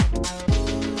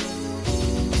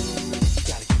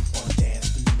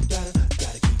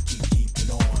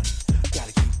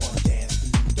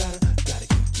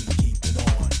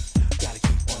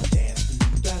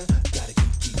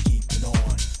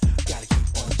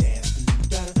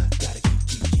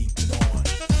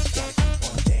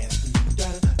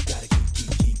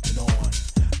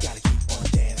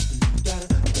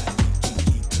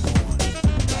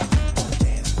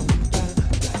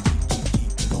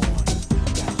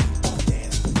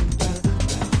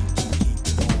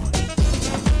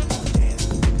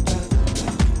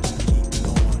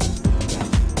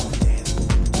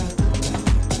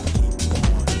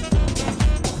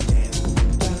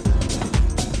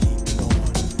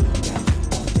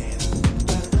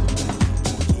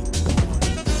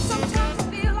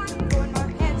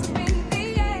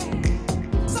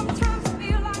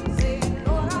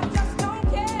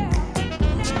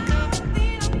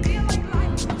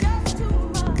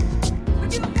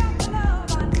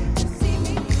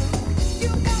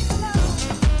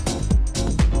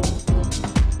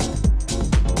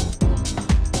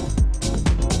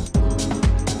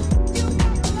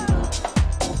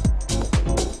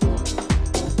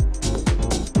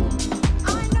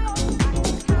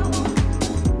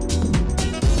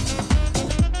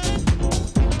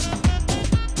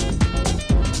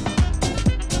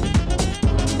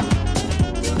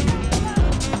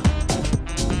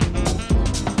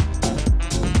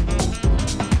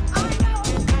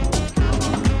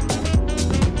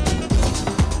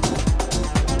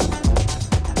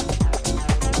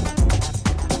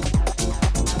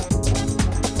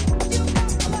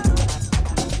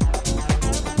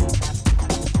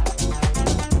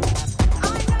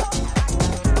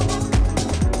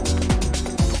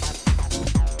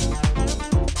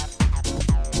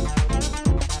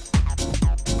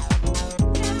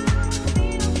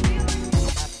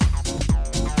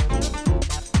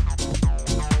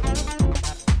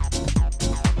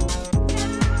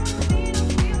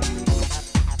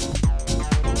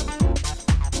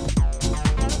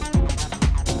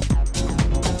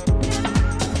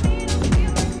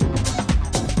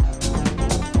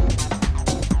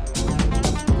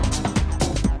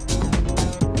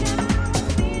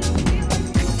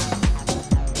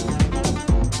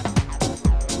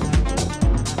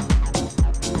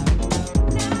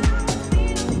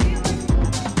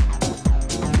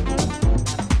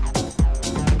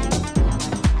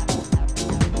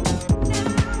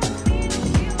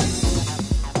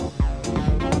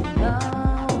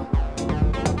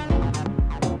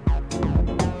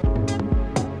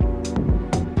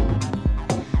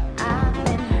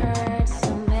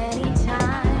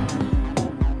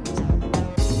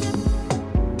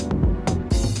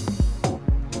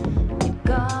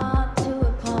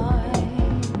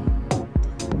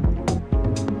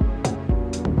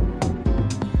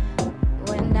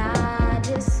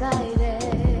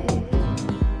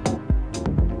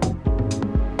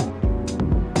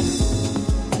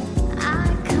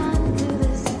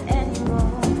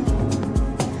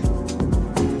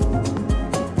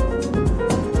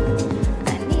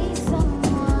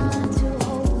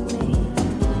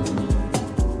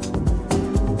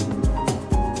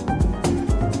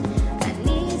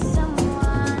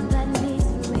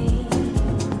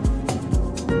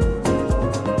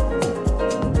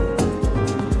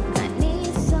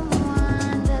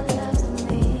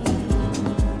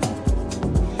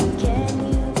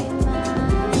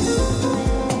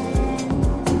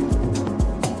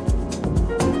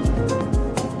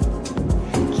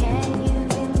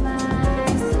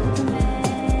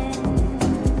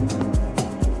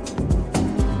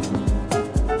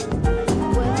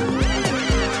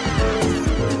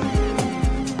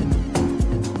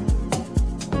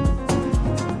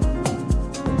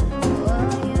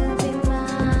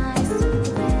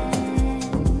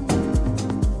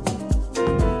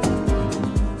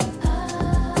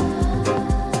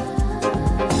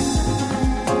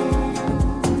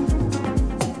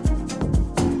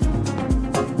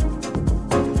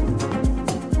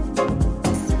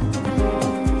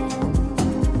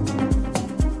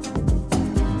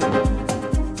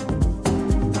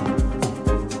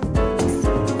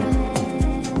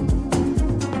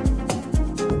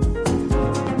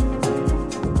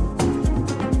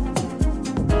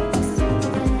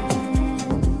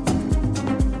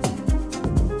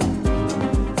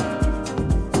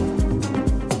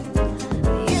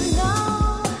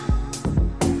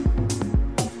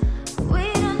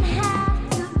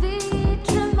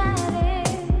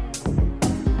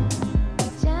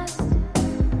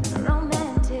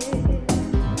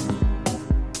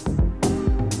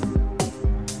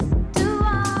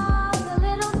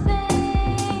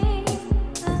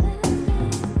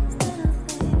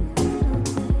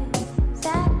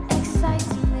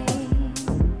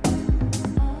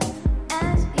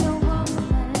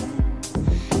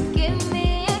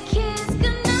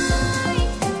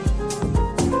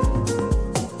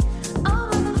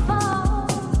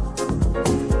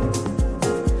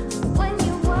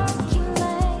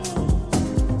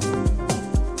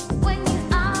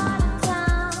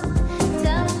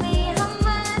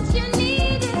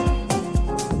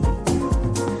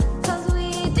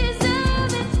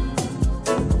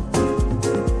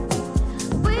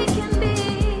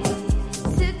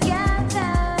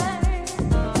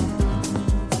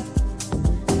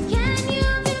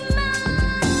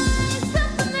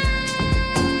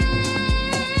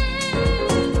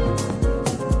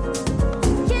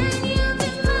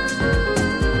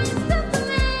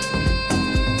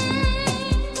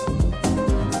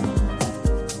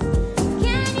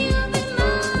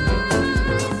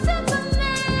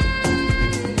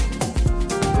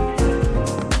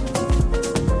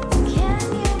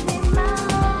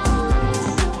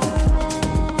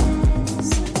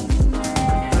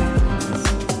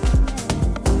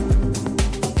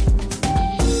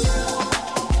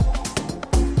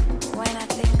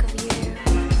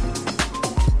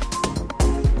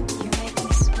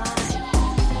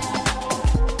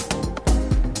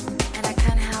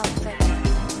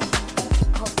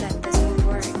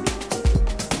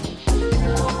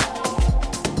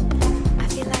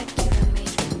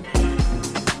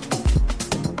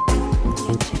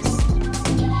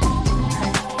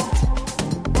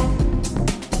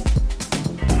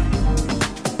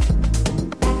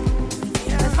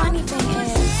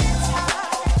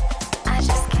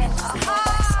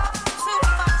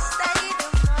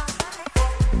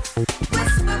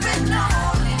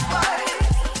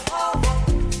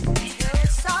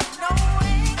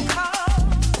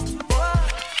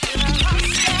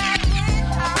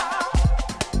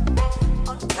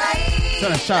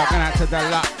 Send a shout going out to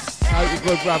Deluxe. Hope you're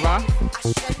good, brother.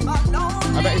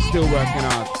 I bet he's still working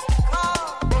hard.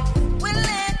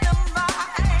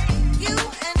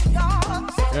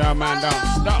 Yeah, man, don't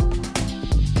stop.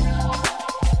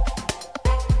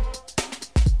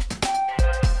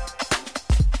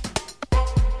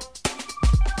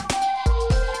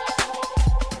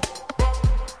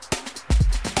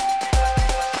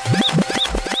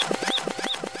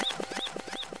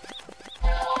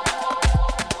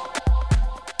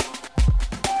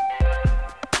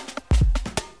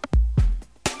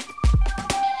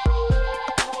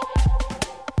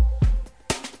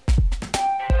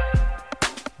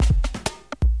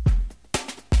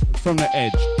 From the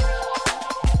edge.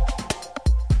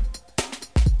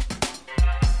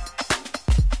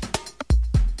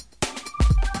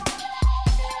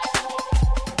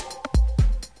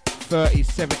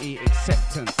 "3070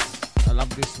 Acceptance." I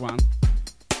love this one.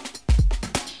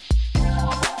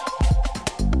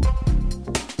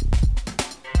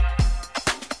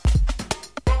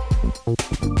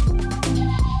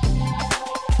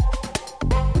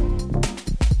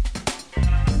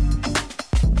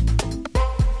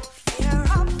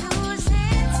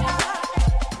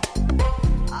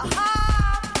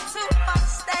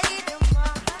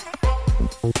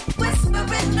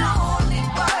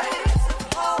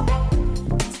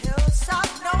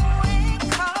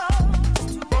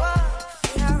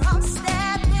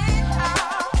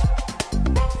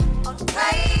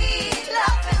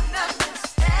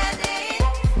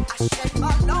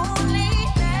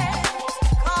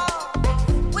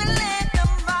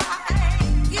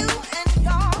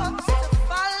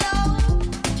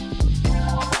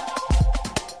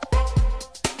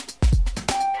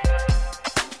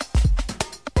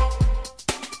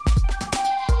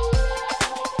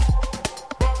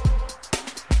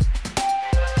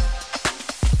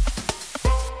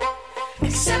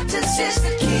 Acceptance is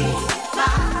the key, my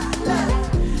love.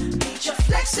 Need your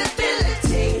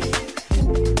flexibility.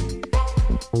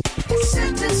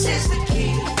 Acceptance is the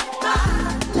key, my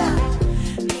love.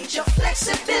 Need your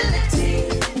flexibility.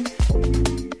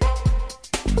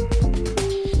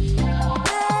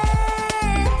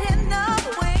 Bending the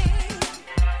way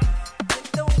with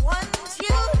the ones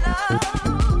you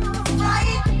love,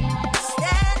 right?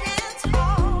 Standing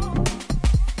tall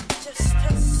just to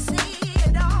see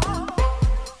it all.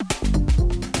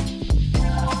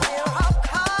 Fear of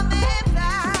coming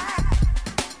back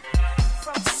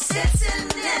from sitting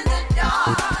in the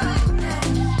darkness.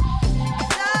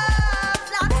 Love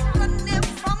lots running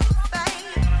from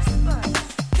face, but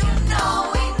you know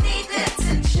we needed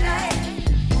to change.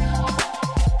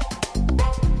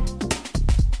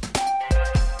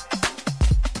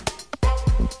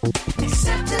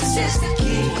 Acceptance is the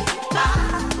key, my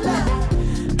love.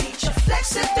 Need your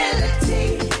flexibility.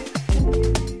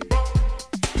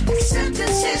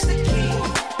 Acceptance is the key,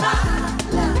 my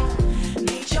love.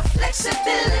 Need your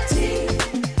flexibility.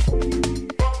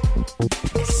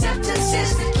 Acceptance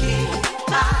is the key,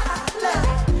 my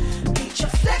love. Need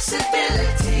your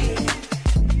flexibility.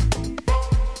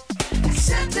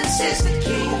 Acceptance is the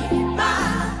key, my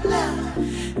love.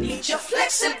 Need your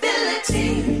flexibility.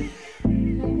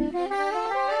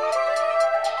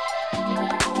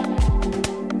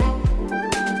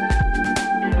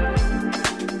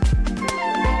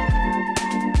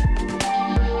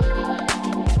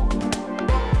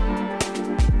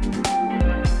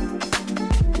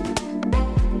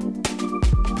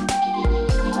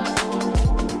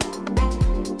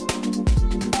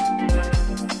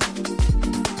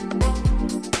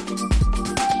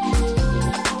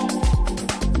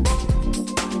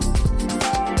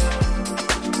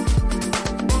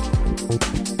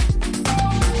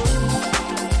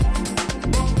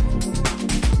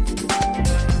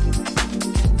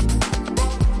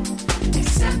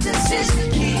 Acceptance is the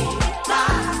key, my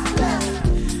love.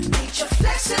 Need your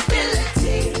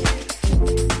flexibility.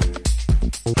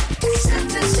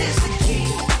 Acceptance is the key,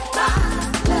 my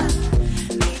love.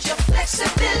 Need your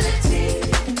flexibility.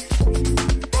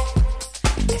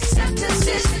 Acceptance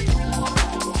is the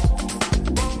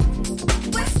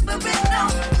whispering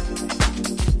on.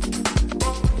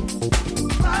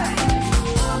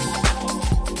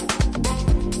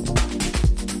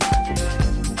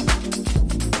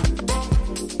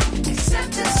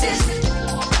 Acceptance is the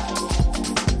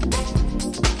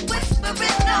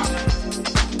whispering on.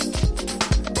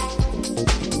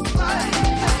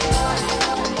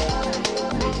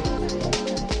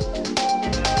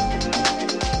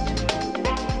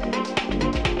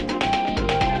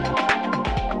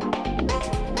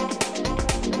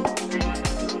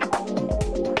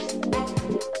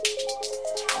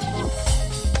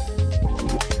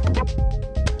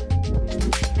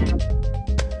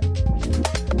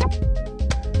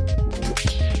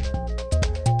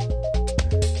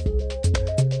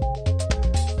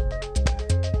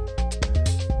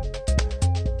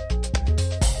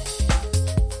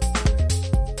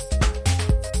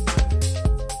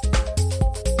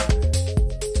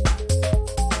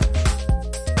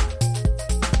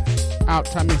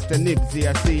 out to Mr. Nibsy.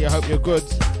 I see you. Hope you're good.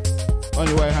 On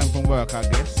your way home from work, I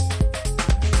guess.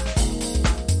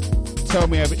 Tell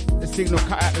me, the signal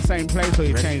cut at the same place or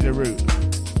you Ready? changed the route?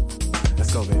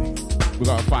 Let's go, baby. We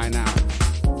gotta find out.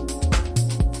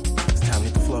 It's time to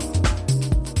hit the floor.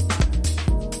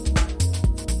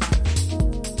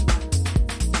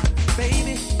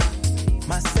 Baby,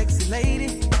 my sexy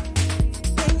lady,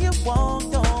 when you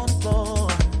walked on the floor,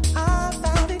 I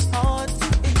found it hard to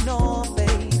ignore,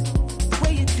 babe. The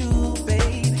way you do,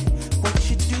 babe, what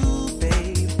you do,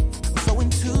 babe, I'm so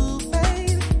into,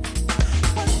 babe.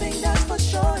 One thing that's for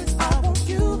sure is I want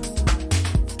you,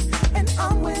 and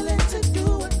I'm willing to do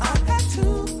what I got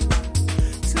to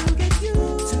get you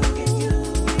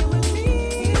here with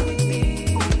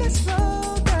me. Let's go,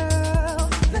 girl.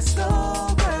 Let's go.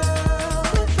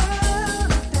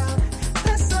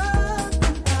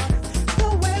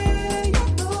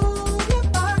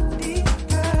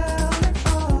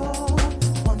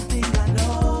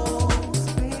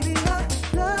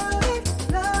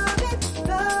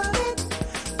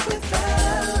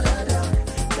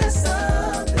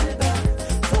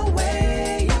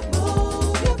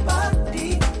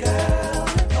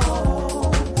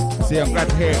 See, I'm glad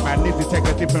to hear it, man. Need to take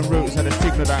a different route so the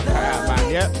signal don't cut out, man.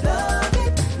 Yep.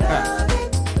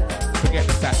 Forget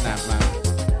the sat nav, man.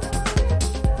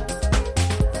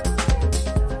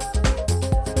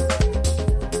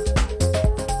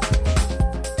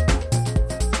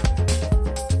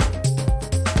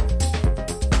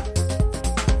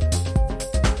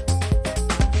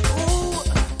 Ooh,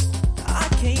 I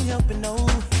can't help but know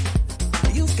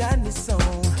you've got me so.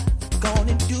 Go on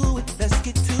and do it. Let's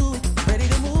get to it. Ready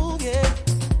to move, yeah.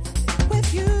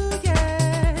 With you,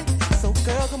 yeah. So,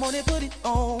 girl, come on and put it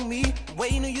on me.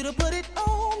 Waiting on you to put it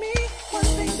on me. One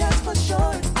thing that's for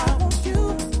sure is I want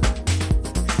you,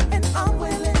 and I'm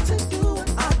willing to do what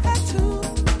I had to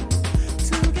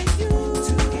get you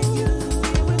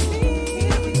here with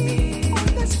me.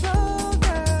 Let's go,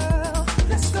 girl.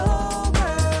 Let's go,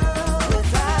 girl.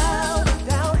 Without a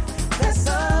doubt, there's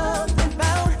something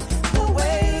about the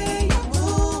way you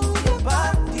move your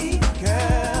body,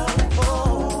 girl. Oh,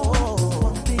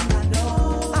 one thing I know,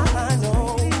 love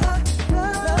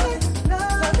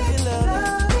it,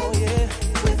 oh yeah.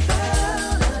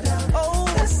 Without a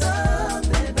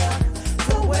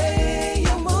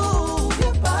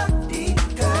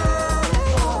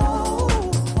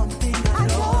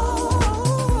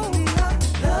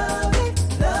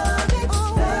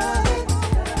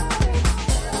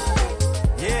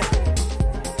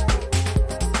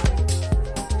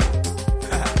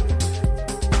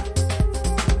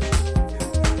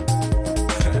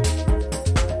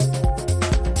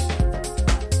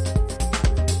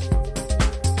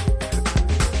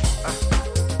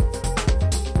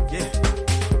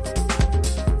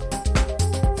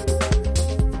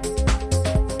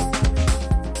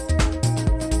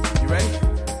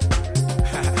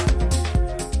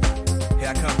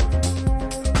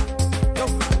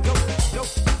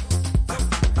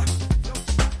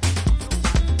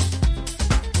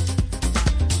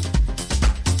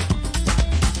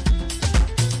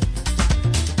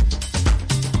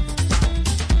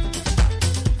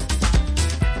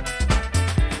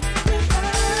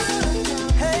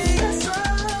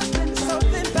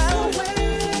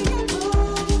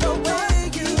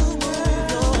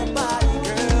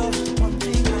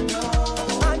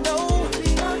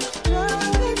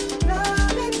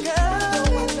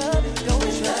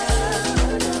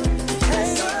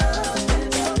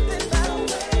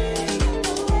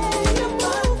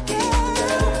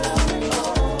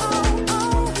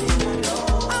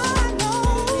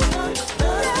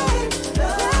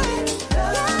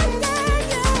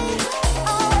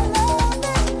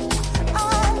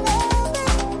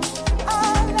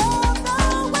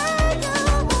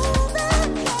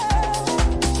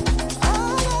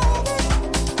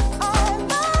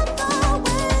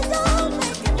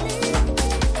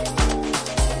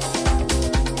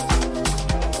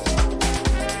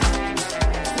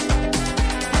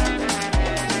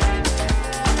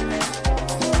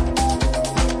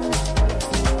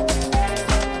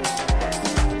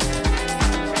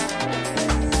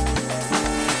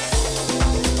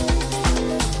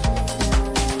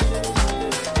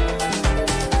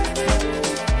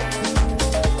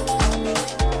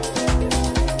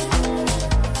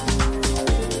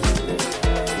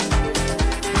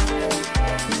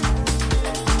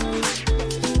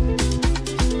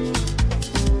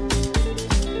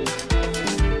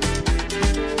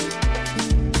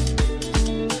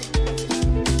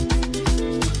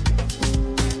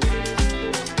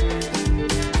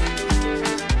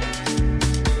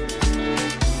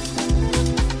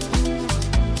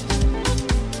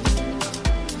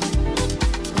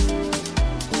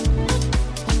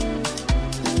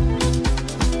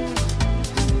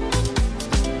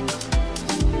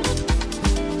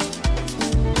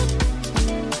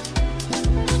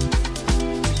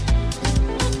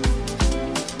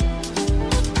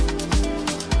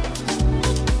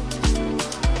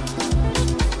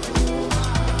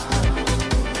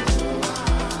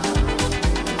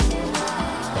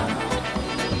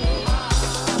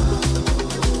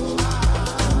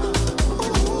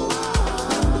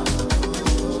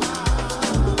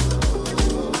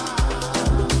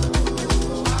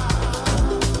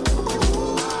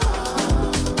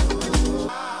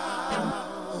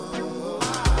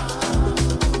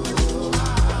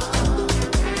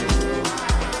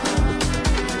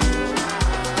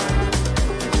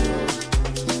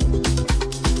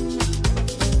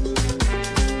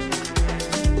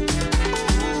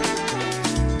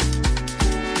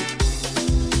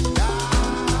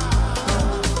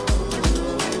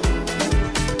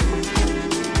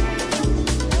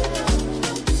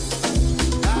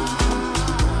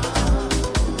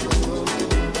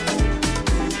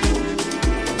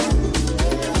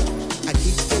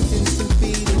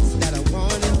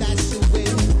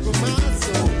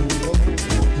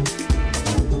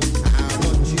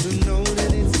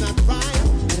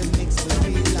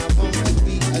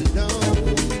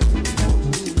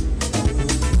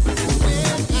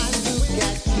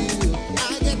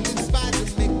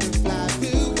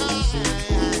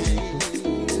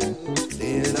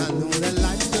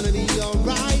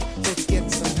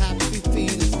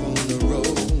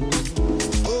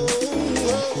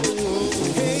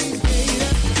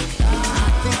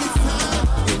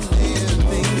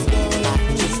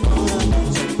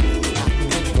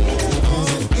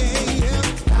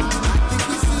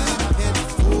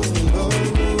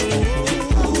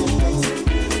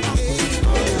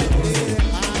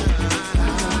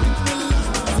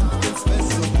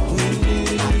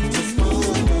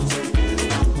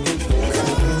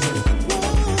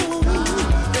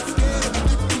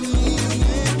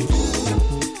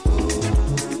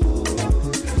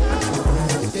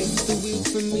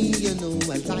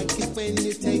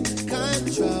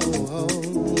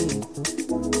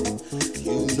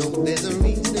know there's a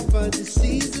reason for the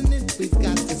seasoning. We've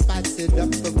got to spice it up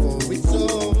before it's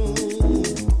sold.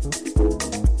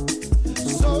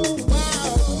 So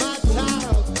wild, my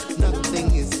child,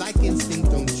 nothing is like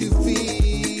instinct, don't you feel?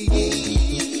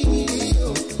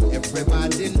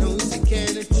 Everybody knows you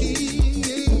can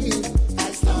achieve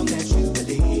as long as you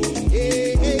believe.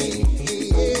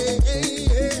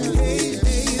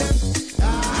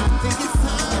 I think it's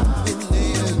time we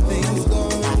let things go.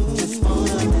 Just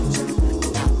wanna mention,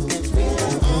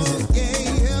 oh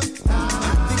yeah, I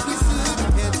think we should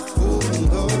head for the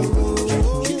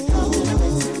road.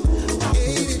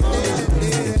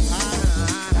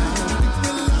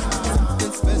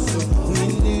 Something special we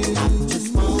need. Just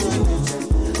wanna mention,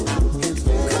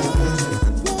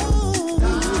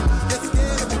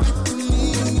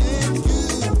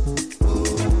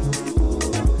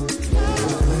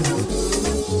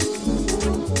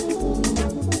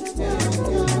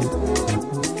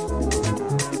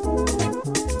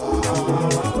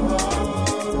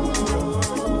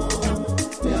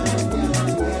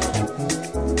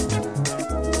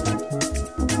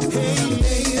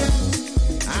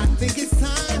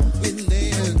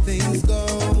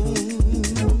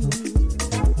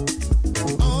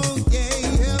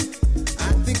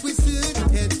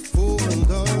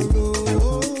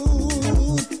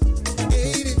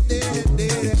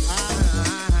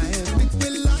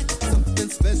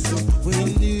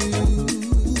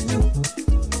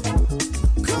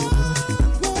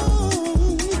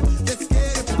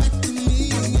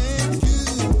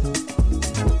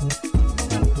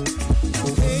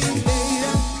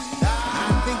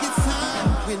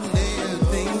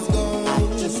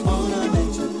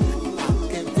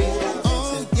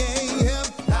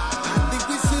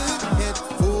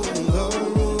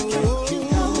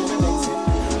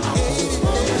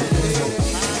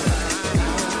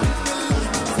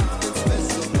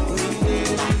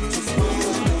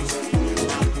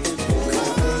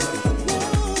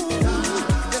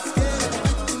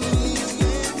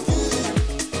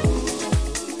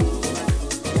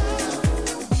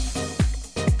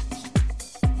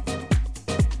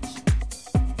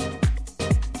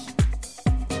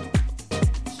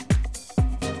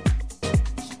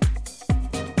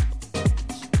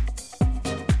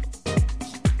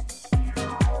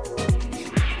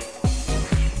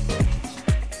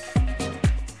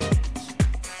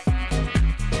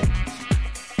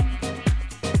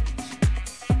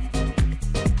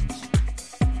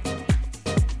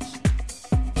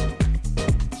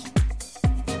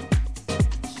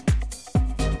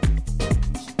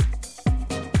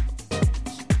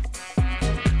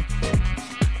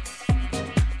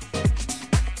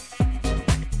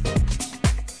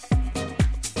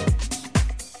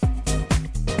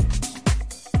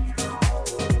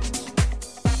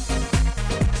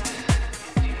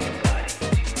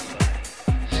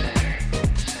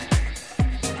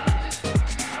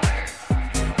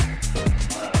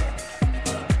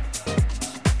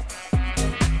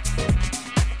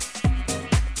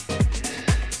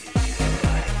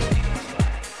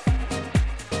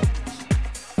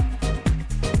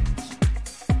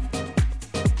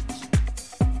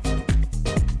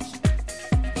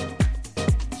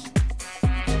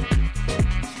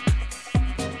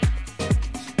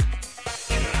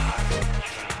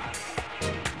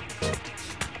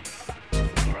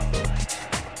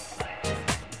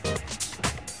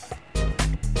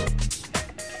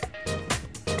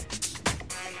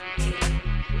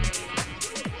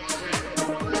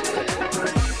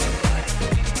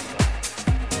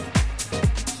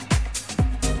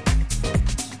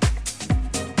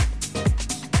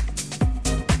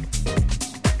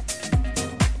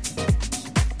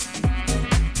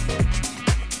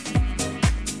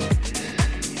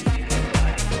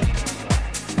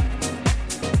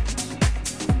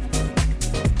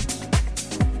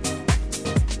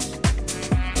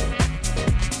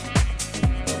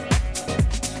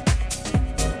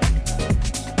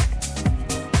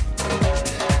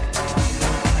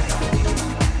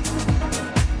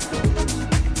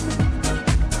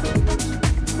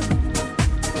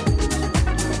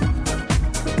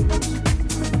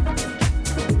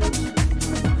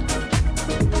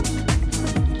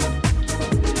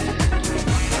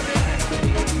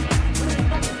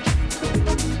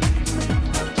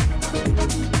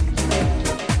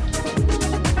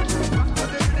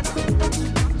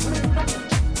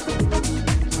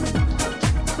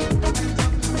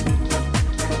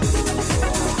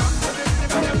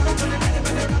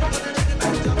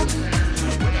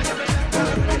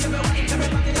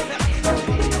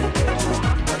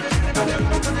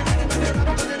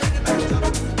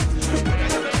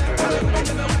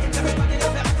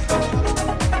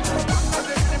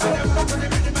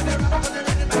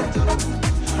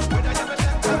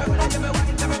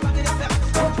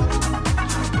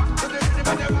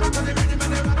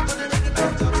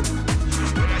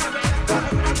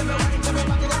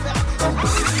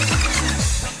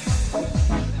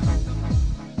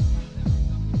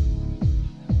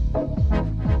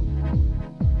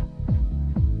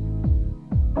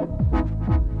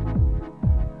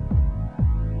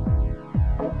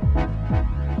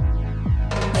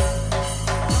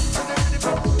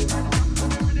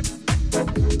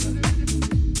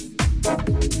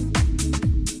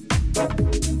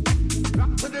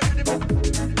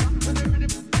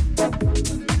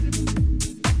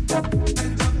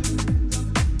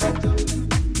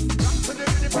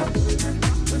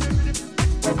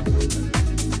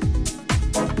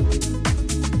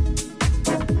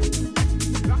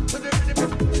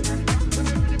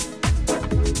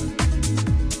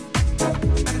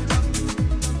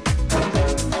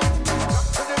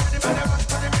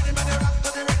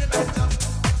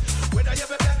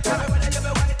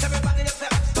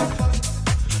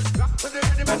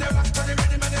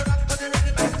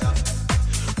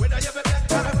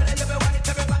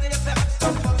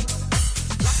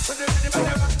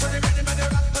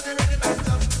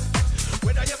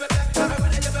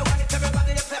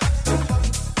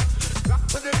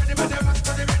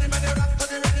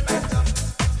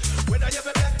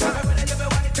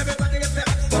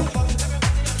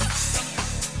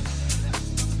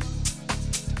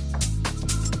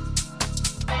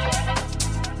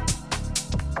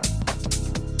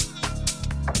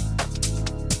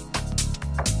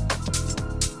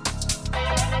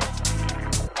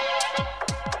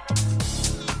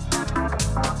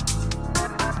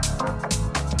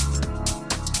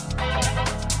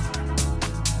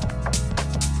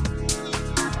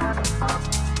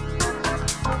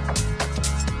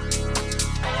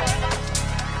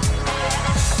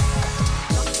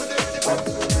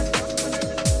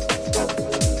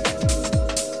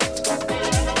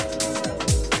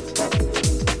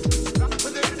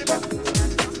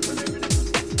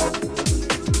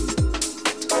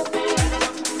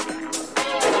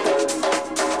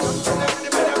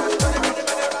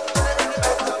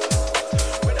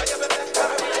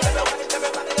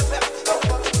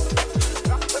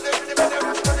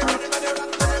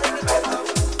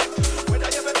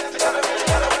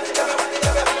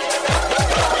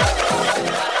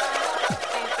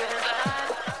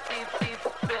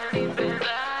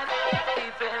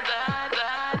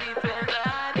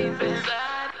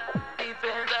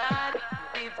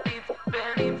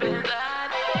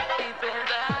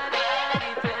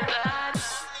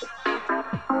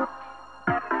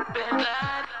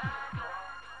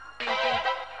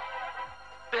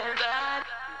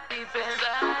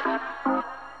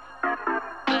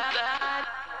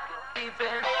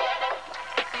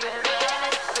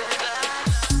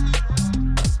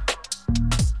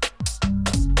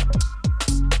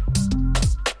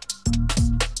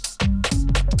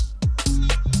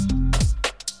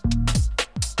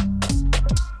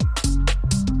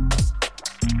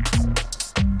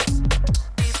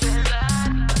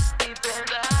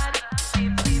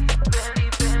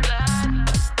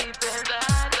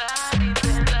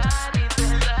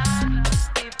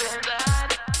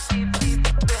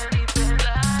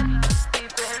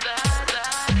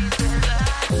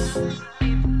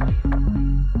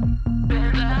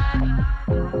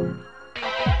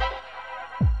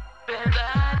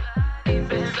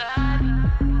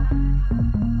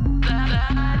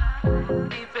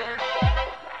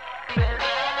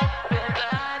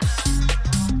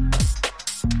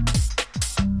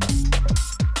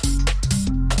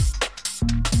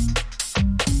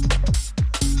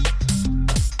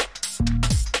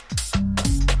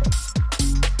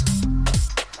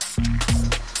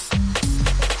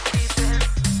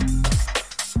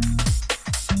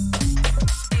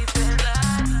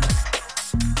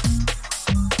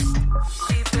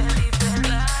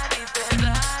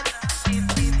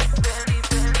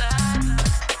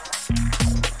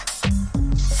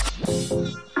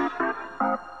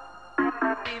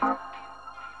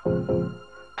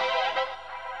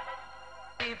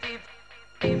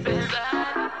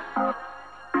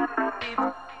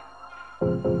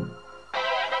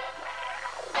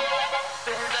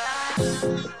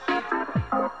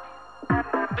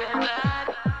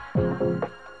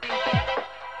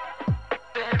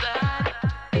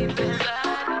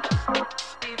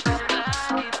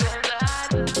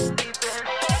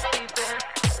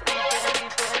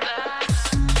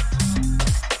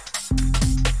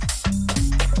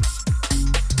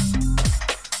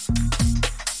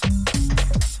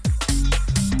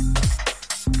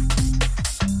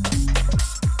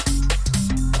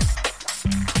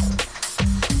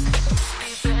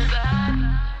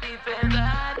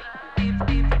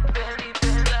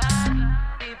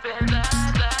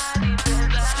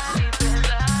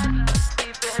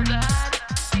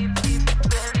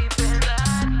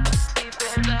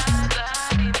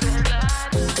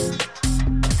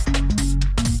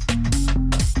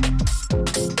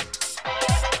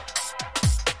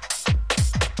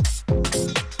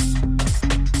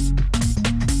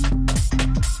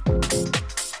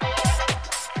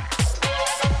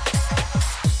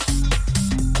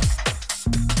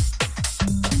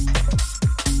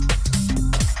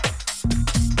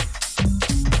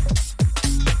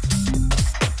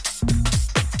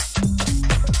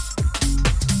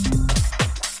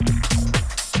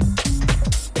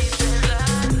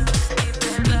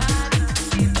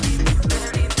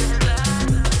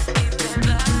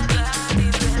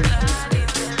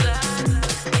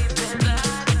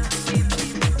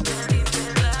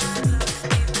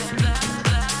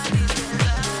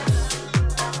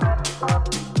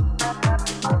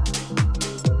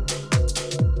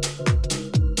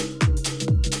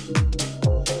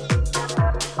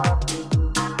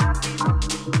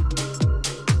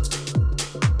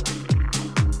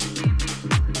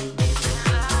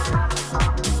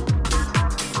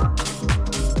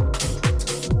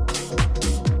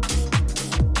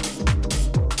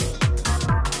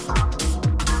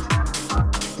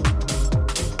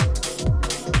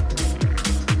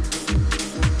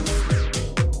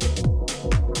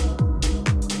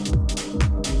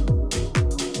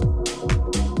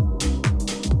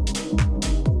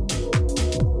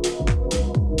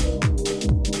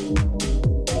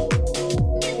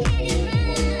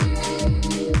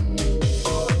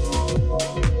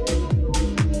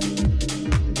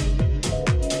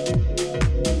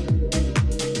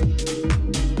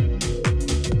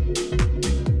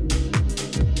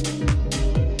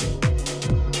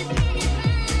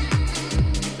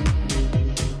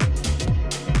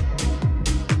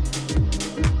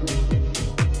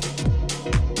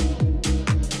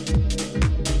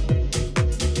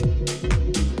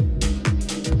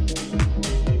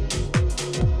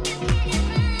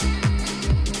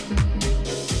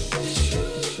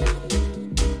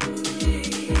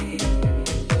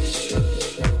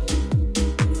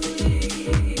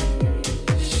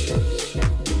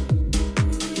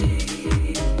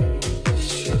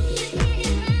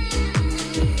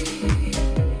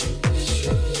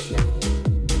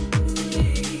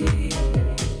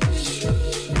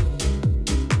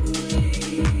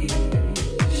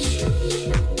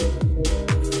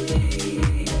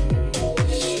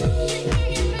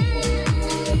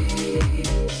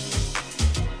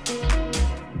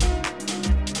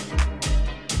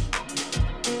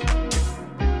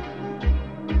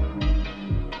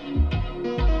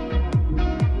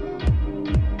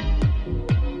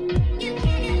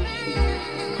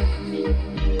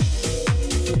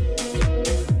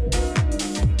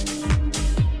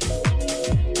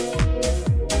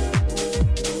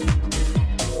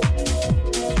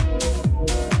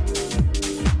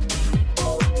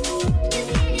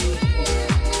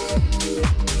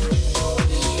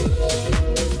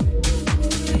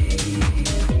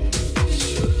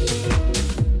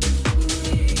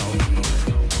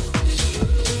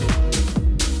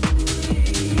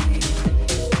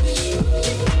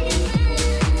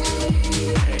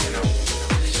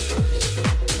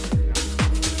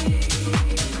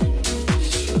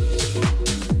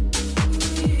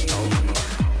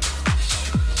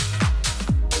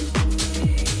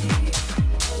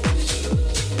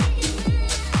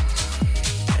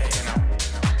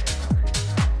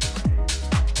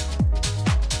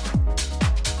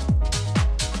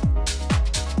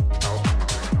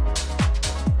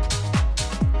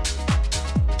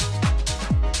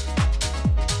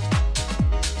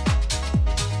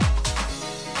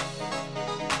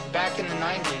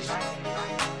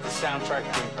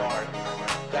 Concrete Bar.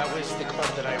 That was the club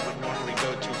that I would normally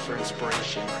go to for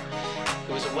inspiration.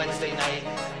 It was a Wednesday night.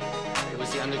 It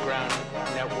was the underground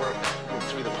network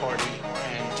through the party,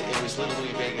 and it was Little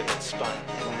Louie Vega that spun.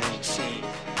 And then you'd see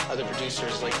other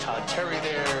producers like Todd Terry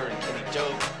there, and Kenny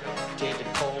Dope, David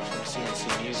Cole from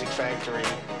CNC Music Factory.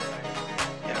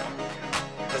 You know,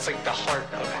 that's like the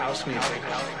heart of house music.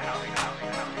 About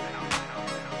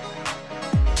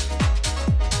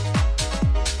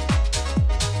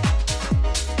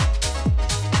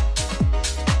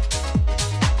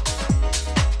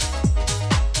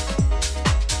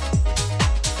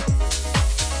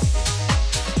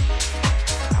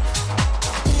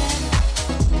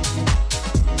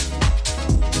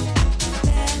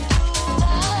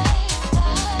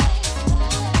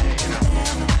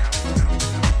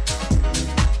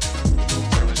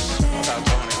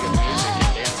going to get music.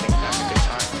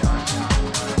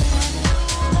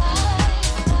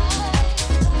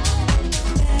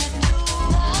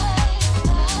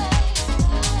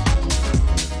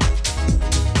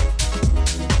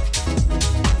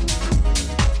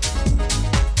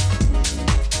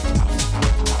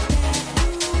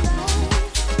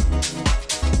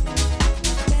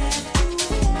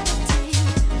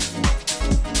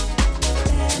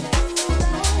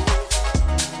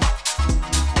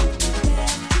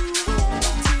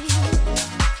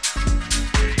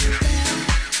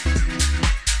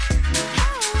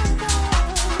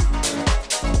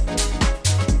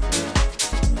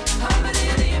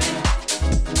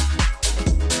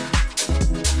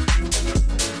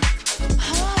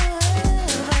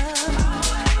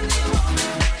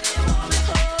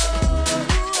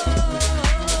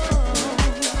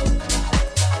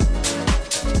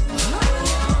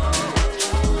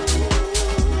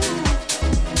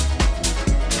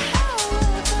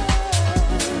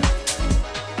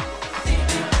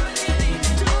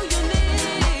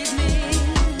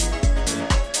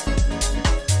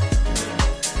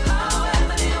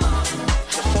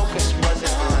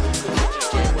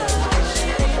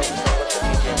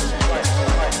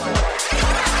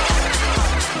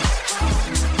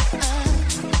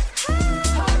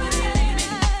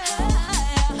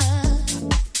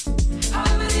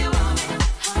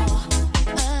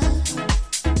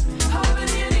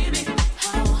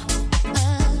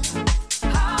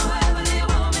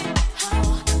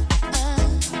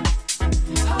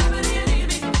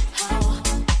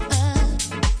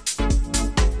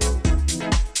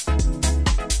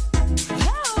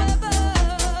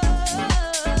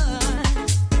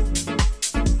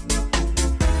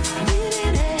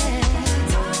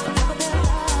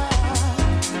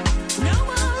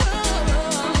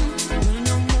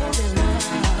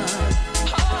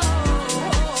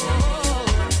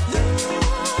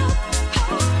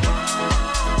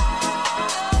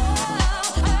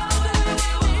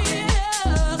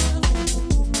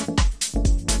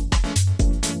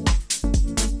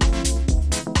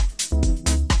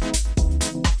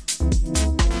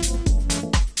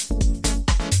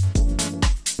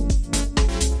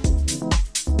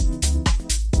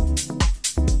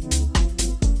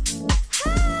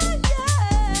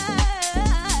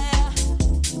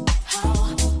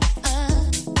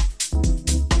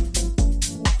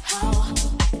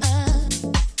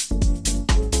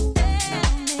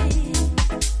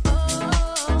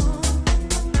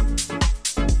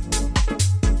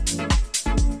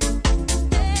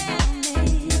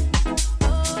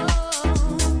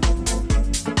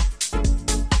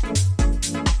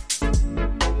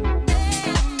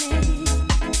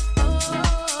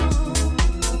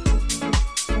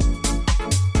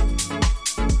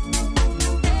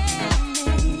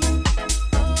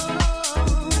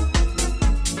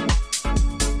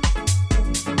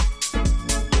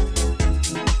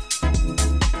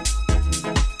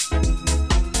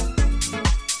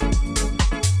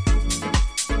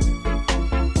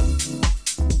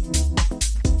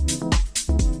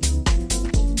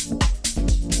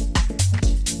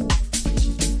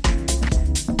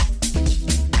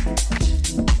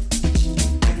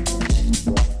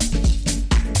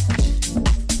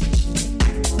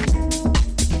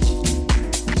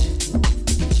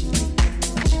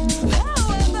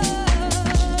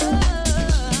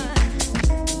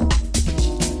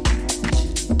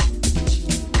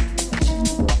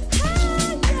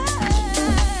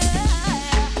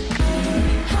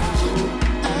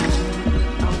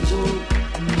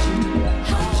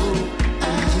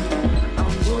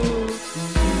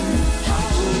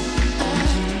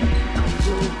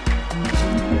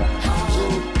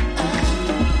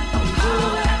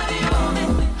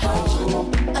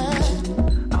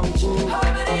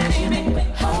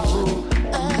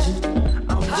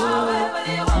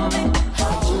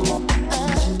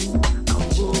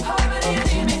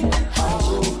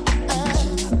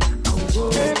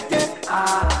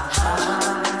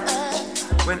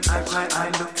 cry, I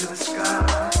look to the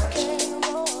sky.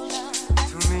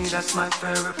 To me, that's my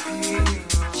therapy.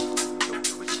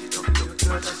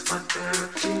 That's my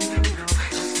therapy.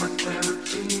 That's my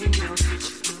therapy.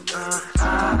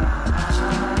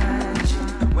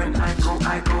 When I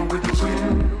go with the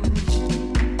wind.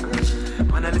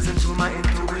 When I listen to my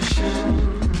intuition.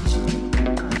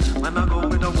 When I go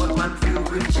with what man feel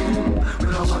within.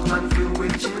 With what man feel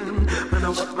within. When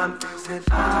what man feels it.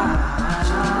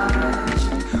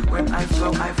 When I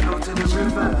flow to the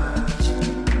river.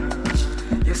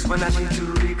 Yes, when I need to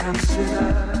reconsider.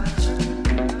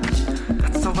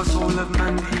 That's our soul of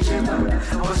man deliver.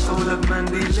 Our soul of man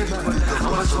deliver.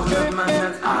 Our soul of man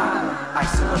that I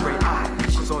celebrate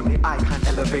cause only I can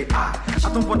elevate I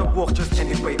don't wanna walk just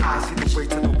anyway. I see the way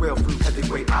to the wheel through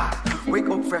heavyweight wake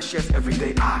up fresh, yes, every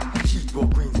day eat raw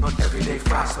greens, not everyday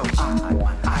fries. So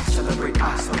I celebrate so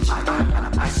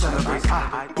I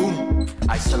celebrate boom,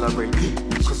 I celebrate me,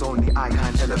 cause only I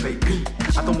can elevate me.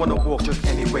 I don't wanna walk just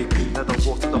anyway, let them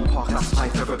walk to the park, that's my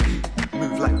therapy.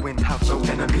 Move like wind, have no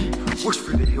enemy. Whoosh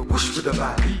through the hill, whoosh through the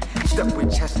valley. Step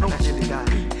with chest, no dilly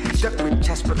dally. Step with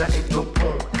chest, but there ain't no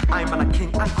porn. I'm a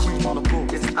king and queen on the ball.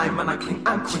 Yes, I'm a king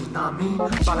and queen, nah me.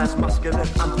 Balance masculine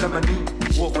and feminine.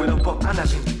 Walk with a buck and a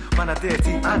lean. Man a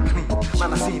dirty and clean.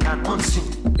 Man a seen and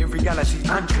unseen. In reality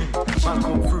and dream. Man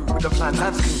come through with the plans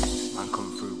and schemes. Man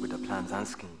come through with the plans and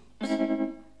schemes.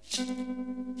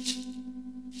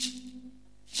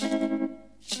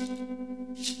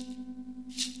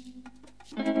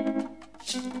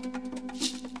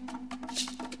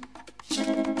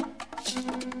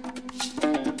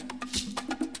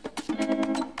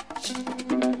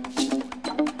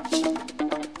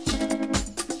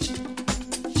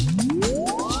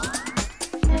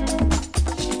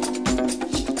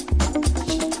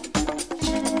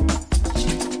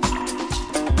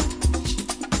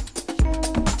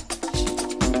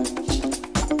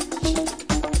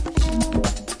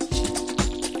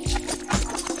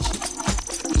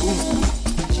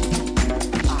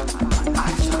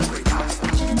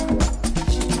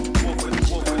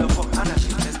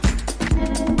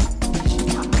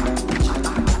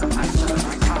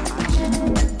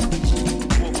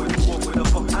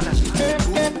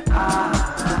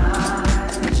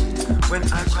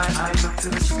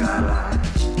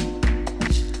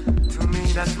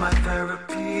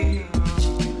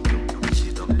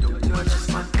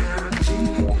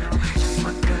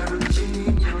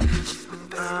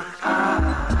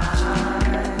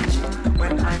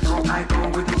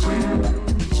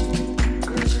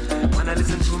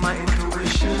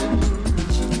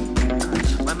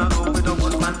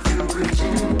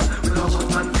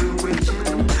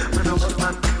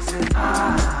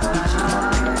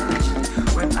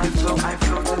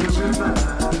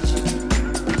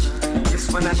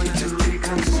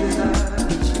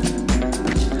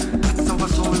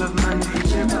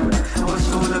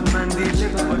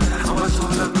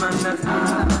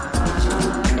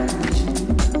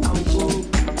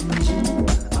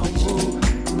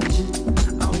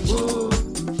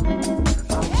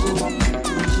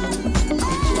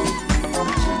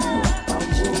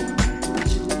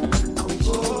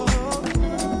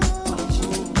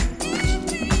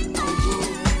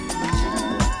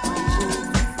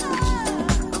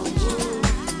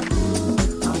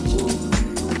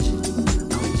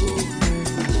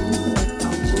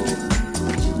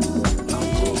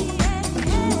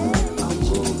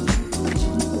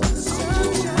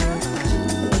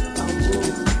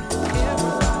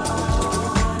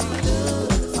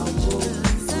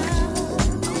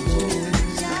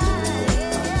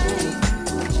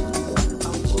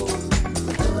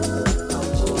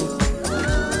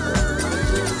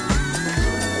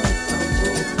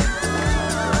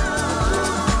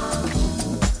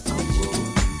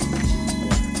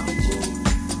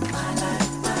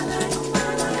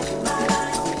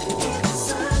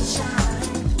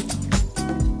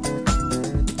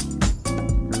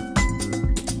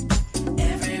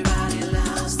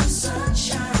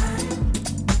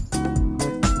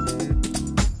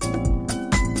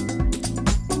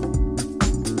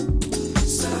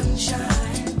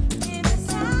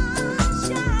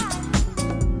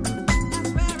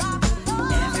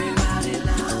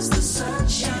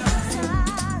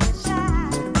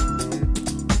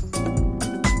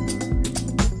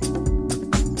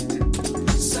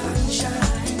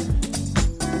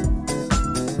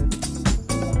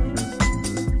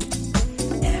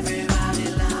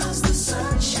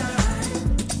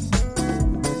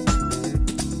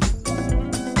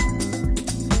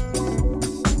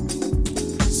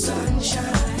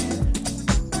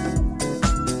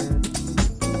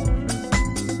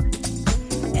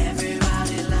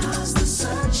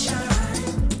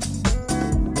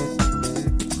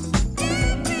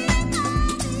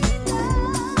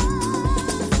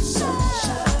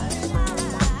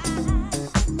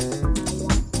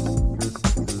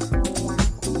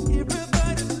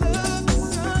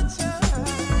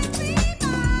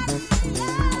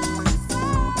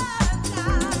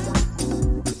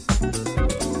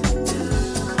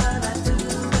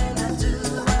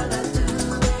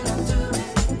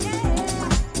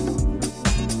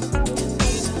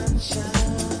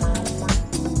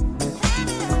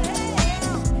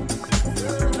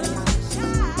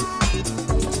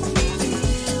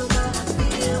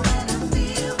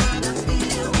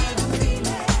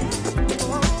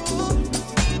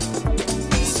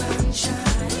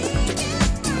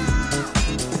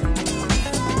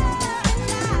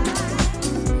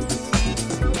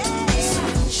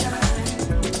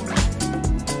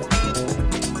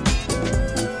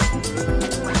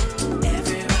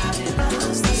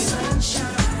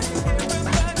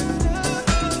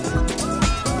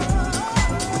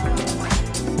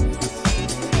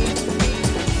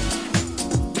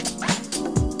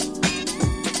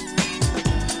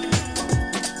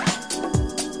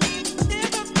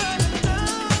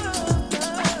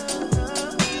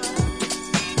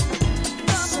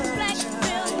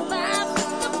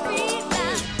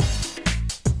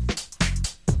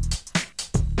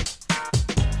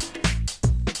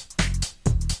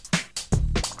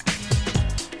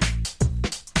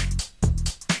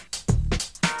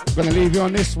 Gonna leave you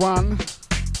on this one.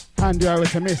 Hand you over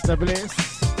to Mr. Bliss.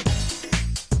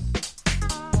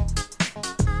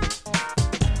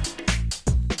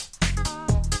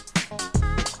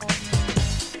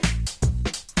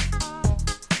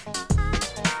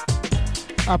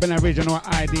 Up an original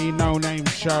ID, no name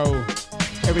show.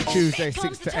 Every Tuesday,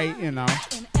 6 to 8, you know.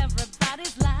 In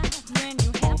everybody's life when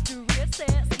you have to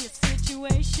reassess your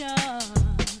situation.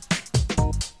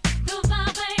 The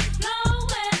vibe ain't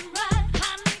flowing right.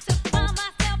 I need to find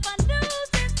myself a new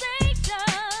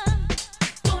sensation.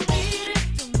 Don't need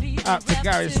it, Out to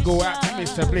Gary School, out to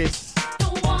Mr. Bliss.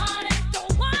 don't want it,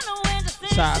 don't want no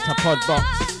indecision. Shout out to Podbox,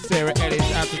 Sarah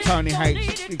Ellis, out to Tony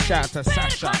H. Big shout out to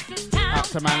Sasha. Out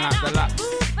to Man Like Deluxe.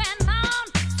 Moving on,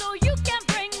 so you can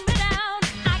bring me down.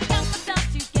 I got myself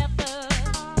together.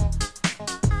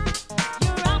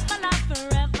 You're off my life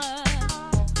forever.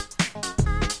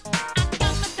 I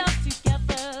got myself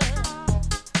together.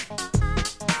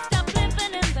 Stop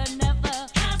living in the never,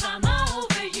 'cause I'm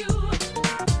over you.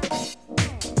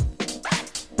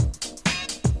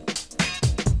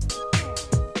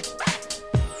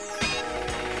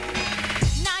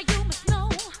 Now you must know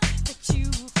that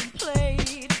you've been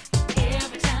played.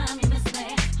 Every time you miss me,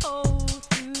 all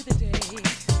through the day.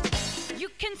 You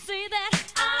can see that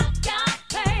I got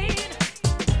paid.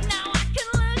 Now I can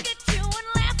look at you and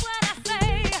laugh when I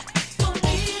say, don't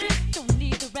need it, don't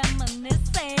need the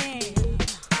reminiscing.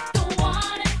 Don't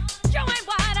want it, you ain't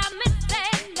what I'm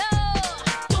missing, no.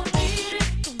 Don't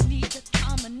need to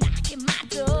come and knock at my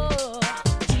door.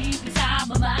 Deep inside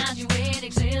my mind, you ain't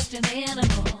existing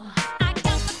anymore.